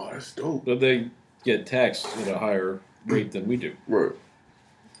 Oh, that's dope. But they get taxed at a higher rate than we do. Right.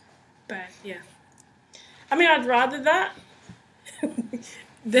 But yeah, I mean, I'd rather that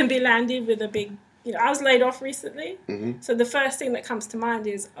than be landed with a big. You know, I was laid off recently, so the first thing that comes to mind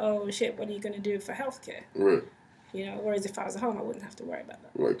is, oh shit, what are you going to do for healthcare? Right. You know, whereas if I was at home, I wouldn't have to worry about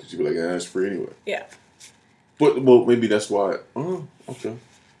that. Right. Because you'd be like, it's free anyway. Yeah. But well, maybe that's why. Oh, okay.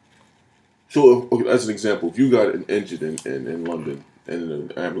 So, okay, as an example, if you got an injured in London and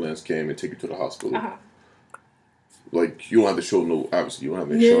an ambulance came and take you to the hospital, Uh-huh. like you don't have to show no. Obviously, you don't have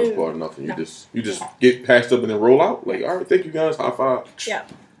an insurance No. card or nothing. You No. just get patched up and then roll out. Like, all right, thank you guys, high five. Yeah.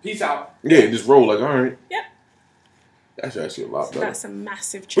 Peace out. Yeah, just roll. Like, all right. Yep. That's actually a lot So better. that's a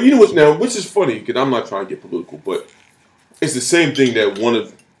massive change. But you know what? Now, which is funny because I'm not trying to get political, but it's the same thing that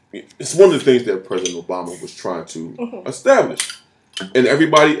it's one of the things that President Obama was trying to establish, and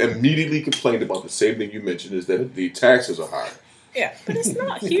everybody immediately complained about the same thing you mentioned is that the taxes are high. Yeah, but it's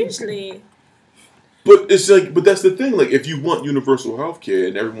not hugely. But it's like, but that's the thing. Like, if you want universal health care,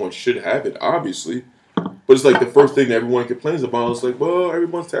 and everyone should have it, obviously, but it's like the first thing that everyone complains about is like, well,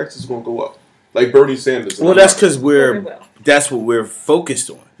 everyone's taxes are gonna go up. Like Bernie Sanders. Well, that's because Very well. that's what we're focused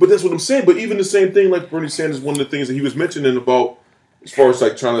on. But that's what I'm saying. But even the same thing, like Bernie Sanders, one of the things that he was mentioning about As far as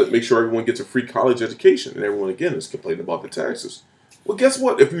like trying to make sure everyone gets a free college education, and everyone again is complaining about the taxes. Well, guess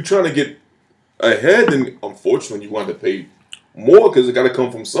what? If you're trying to get ahead, then unfortunately you want to pay more because it got to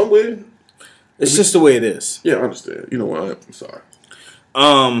come from somewhere. It's just the way it is. Yeah, I understand. You know what? I'm sorry.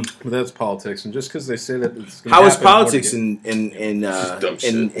 But that's politics, and just because they say that, it's how is politics in Dumb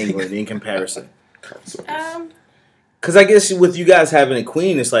shit. England in comparison? Um, Because I guess with you guys having a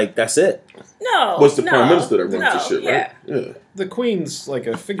queen, it's like that's it. no. What's the no, prime minister that runs no, the shit, right? Yeah. The Queen's like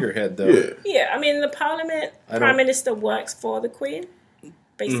a figurehead, though. Yeah. Yeah, I mean, the parliament, I don't- prime minister works for the queen,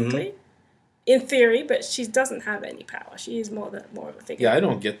 basically. Mm-hmm. In theory, but she doesn't have any power. She is more of a figure. Yeah, I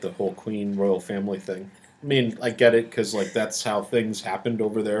don't get the whole Queen royal family thing. I mean, I get it because like that's how things happened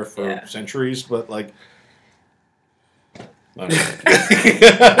over there for Yeah. centuries. But like, I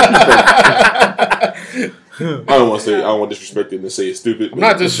I don't want to disrespect it and say it's stupid. am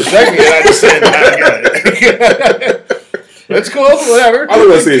not disrespecting it. I just said I get it. It's cool, whatever. I don't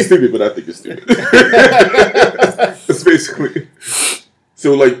want to say it's stupid, but I think it's stupid. It's basically.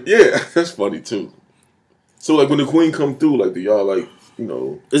 So like, yeah, that's funny too. So like, when the queen come through, like, do y'all like, you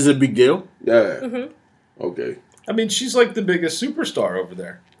know? Is it a big deal? Yeah. Mm-hmm. Okay. I mean, she's like the biggest superstar over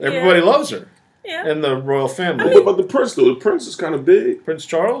there. Everybody Yeah. loves her. Yeah. And the royal family. What about the prince though? The prince is kind of big. Prince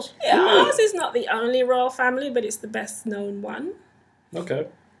Charles? Yeah, Yeah. ours is not the only royal family, but it's the best known one. Okay.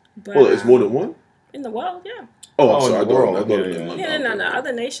 But, Well, it's more than one. in the world, yeah. Oh, Oh, I'm in sorry. the world. I thought Yeah, it was yeah. in London. Yeah, no. Okay.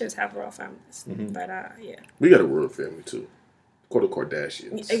 Other nations have royal families, Mhm. but yeah, We got a royal family too. Called the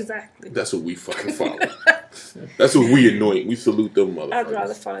Kardashians. exactly. That's what we fucking follow. That's what we anoint. We salute them motherfuckers. I'd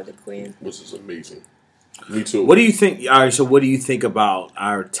rather follow the queen. Which is amazing. Me too. What do you think? All right, so what do you think about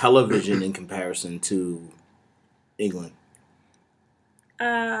our television in comparison to England?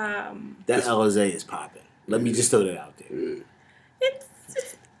 That That LSA is popping. Let me just throw that out there. Yeah. it's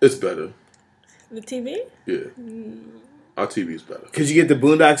It's better. the TV. Yeah. Our TV is better. Could you get the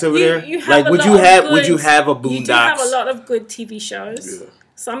Boondocks over there? You have Like, a would lot you of have? good- Would you have a You do have a Boondocks lot of good TV shows. Yeah.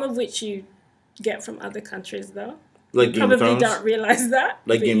 Some of which you get from other countries, though. like Game of Probably Thrones? don't realize that.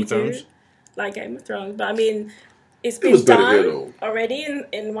 Like but Game you of Thrones? do. Like Game of Thrones, but I mean, it's It been was better done here, though. already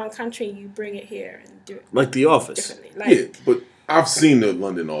in one country. You bring it here and do it Like The Office. differently. Like, Yeah, but I've seen the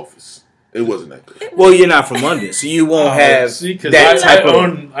London office. It wasn't that good. Well, you're not from London, so you won't have see, because that type of.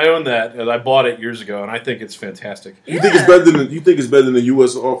 I own that, and I bought it years ago, and I think it's fantastic. You think it's better than the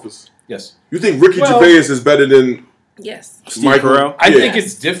U.S. office? Yes. You think Ricky Well- Gervais is better than yes, Steve Michael? Carell? I Yeah. think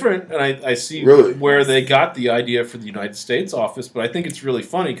it's different, and I see Really? where they got the idea for the United States office, but I think it's really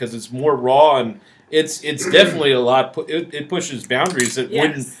funny because it's more raw and it's definitely a lot. It pushes boundaries that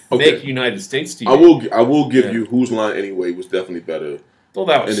Yes. wouldn't Okay. make United States TV. I will give Yeah. you Whose Line Anyway was definitely better. Well,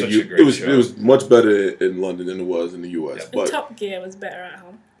 that was In the such a great show. it was much better in London than it was in the U.S. Yeah. and But Top Gear was better at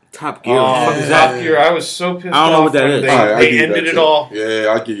home. Top Gear. What the fuck is Top that? Gear! I was so pissed I don't know off what that when is. They, all right, I they give you ended that it too. all. Yeah,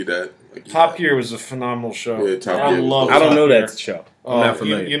 I'll give you that. I'll give you Top that. Gear was a phenomenal show. Yeah, Top I Gear was love. I don't Top know Gear. that show. I'm Oh, not you,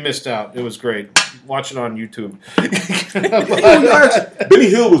 familiar. you missed out. It was great. Watch it on YouTube. Benny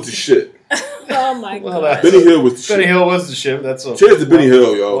Hill was the shit. Oh my Well, god! Benny Hill was the Benny shit. Hill was the shit. That's a Cheers to Benny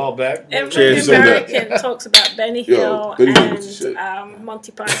Hill, yo. A while back. Every Cheers to that. American talks about Benny Yo, Hill Benny Hill was the shit. and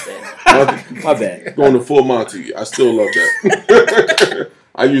Monty Python. My bad. Going to full Monty. I still love that.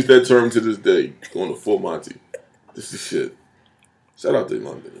 I use that term to this day. Going to full Monty. This is shit. Shout out to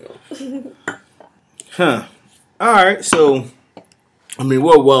London, yo. Huh. All right. So, I mean,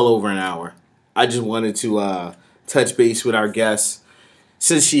 we're well over an hour. I just wanted to touch base with our guest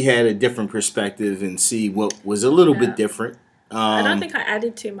since she had a different perspective and see what was a little bit different. I don't think I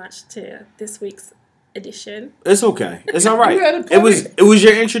added too much to this week's edition. It's okay. It's all right. You added It was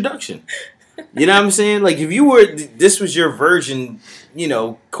your introduction. You know what I'm saying? Like if you were, this was your version,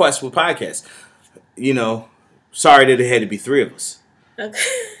 Quest with podcast. Sorry that it had to be three of us. Okay.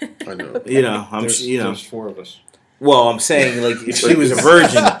 I know. There's four of us. Well, I'm saying like if she was a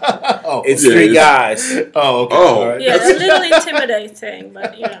virgin, Oh, it's Yeah, three it's- guys. oh, okay. Oh. All right. Yeah, it's a little intimidating,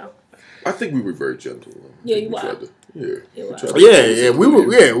 but I think we were very gentle. Yeah, We you were. tried to- Yeah. You we were. tried to- Yeah,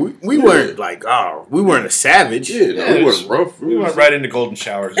 we weren't like we weren't a savage. Yeah, no, Yeah, we it weren't rough. We went right into golden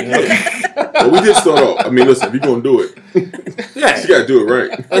showers. You know? But we did start off. I mean, listen, if you're going to do it, Yeah, you got to do it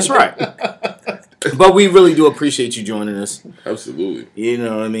right. that's right. But we really do appreciate you joining us. Absolutely. You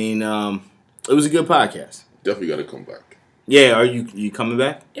know what I mean? It was a good podcast. Definitely got to come back. Yeah, are you coming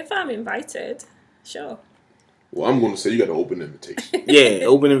back? if I'm invited, sure. Well, I'm going to say you got an open invitation. Yeah,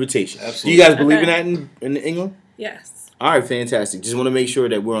 open invitation. Absolutely. Do you guys believe in Okay. that in England? Yes. All right, fantastic. Just want to make sure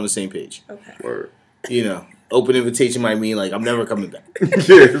that we're on the same page. Okay. Word. Open invitation might mean like I'm never coming back.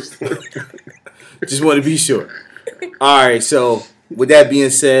 Yes. Just want to be sure. All right, so with that being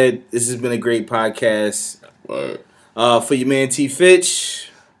said, this has been a great podcast. Word. For your man T. Fitch.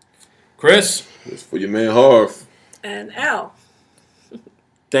 Chris. It's for your man Harv. And Al.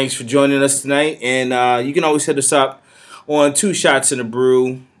 Thanks for joining us tonight. And you can always hit us up on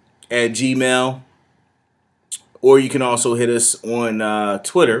 2shotsinabrew at Gmail. Or you can also hit us on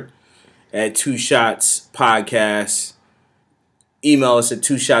Twitter at 2shotspodcast. Email us at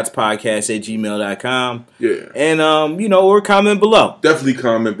 2shotspodcast@gmail.com. Yeah. And, or comment below. Definitely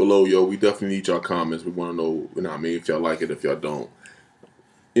comment below, yo. We definitely need y'all comments. We want to know, if y'all like it, if y'all don't.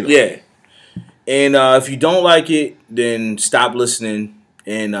 Yeah. And if you don't like it, then stop listening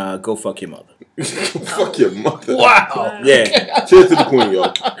and go fuck your mother. Fuck your mother. Wow. Yeah. Cheers to the queen,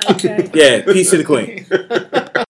 yo. Okay. Yeah. Peace to the queen.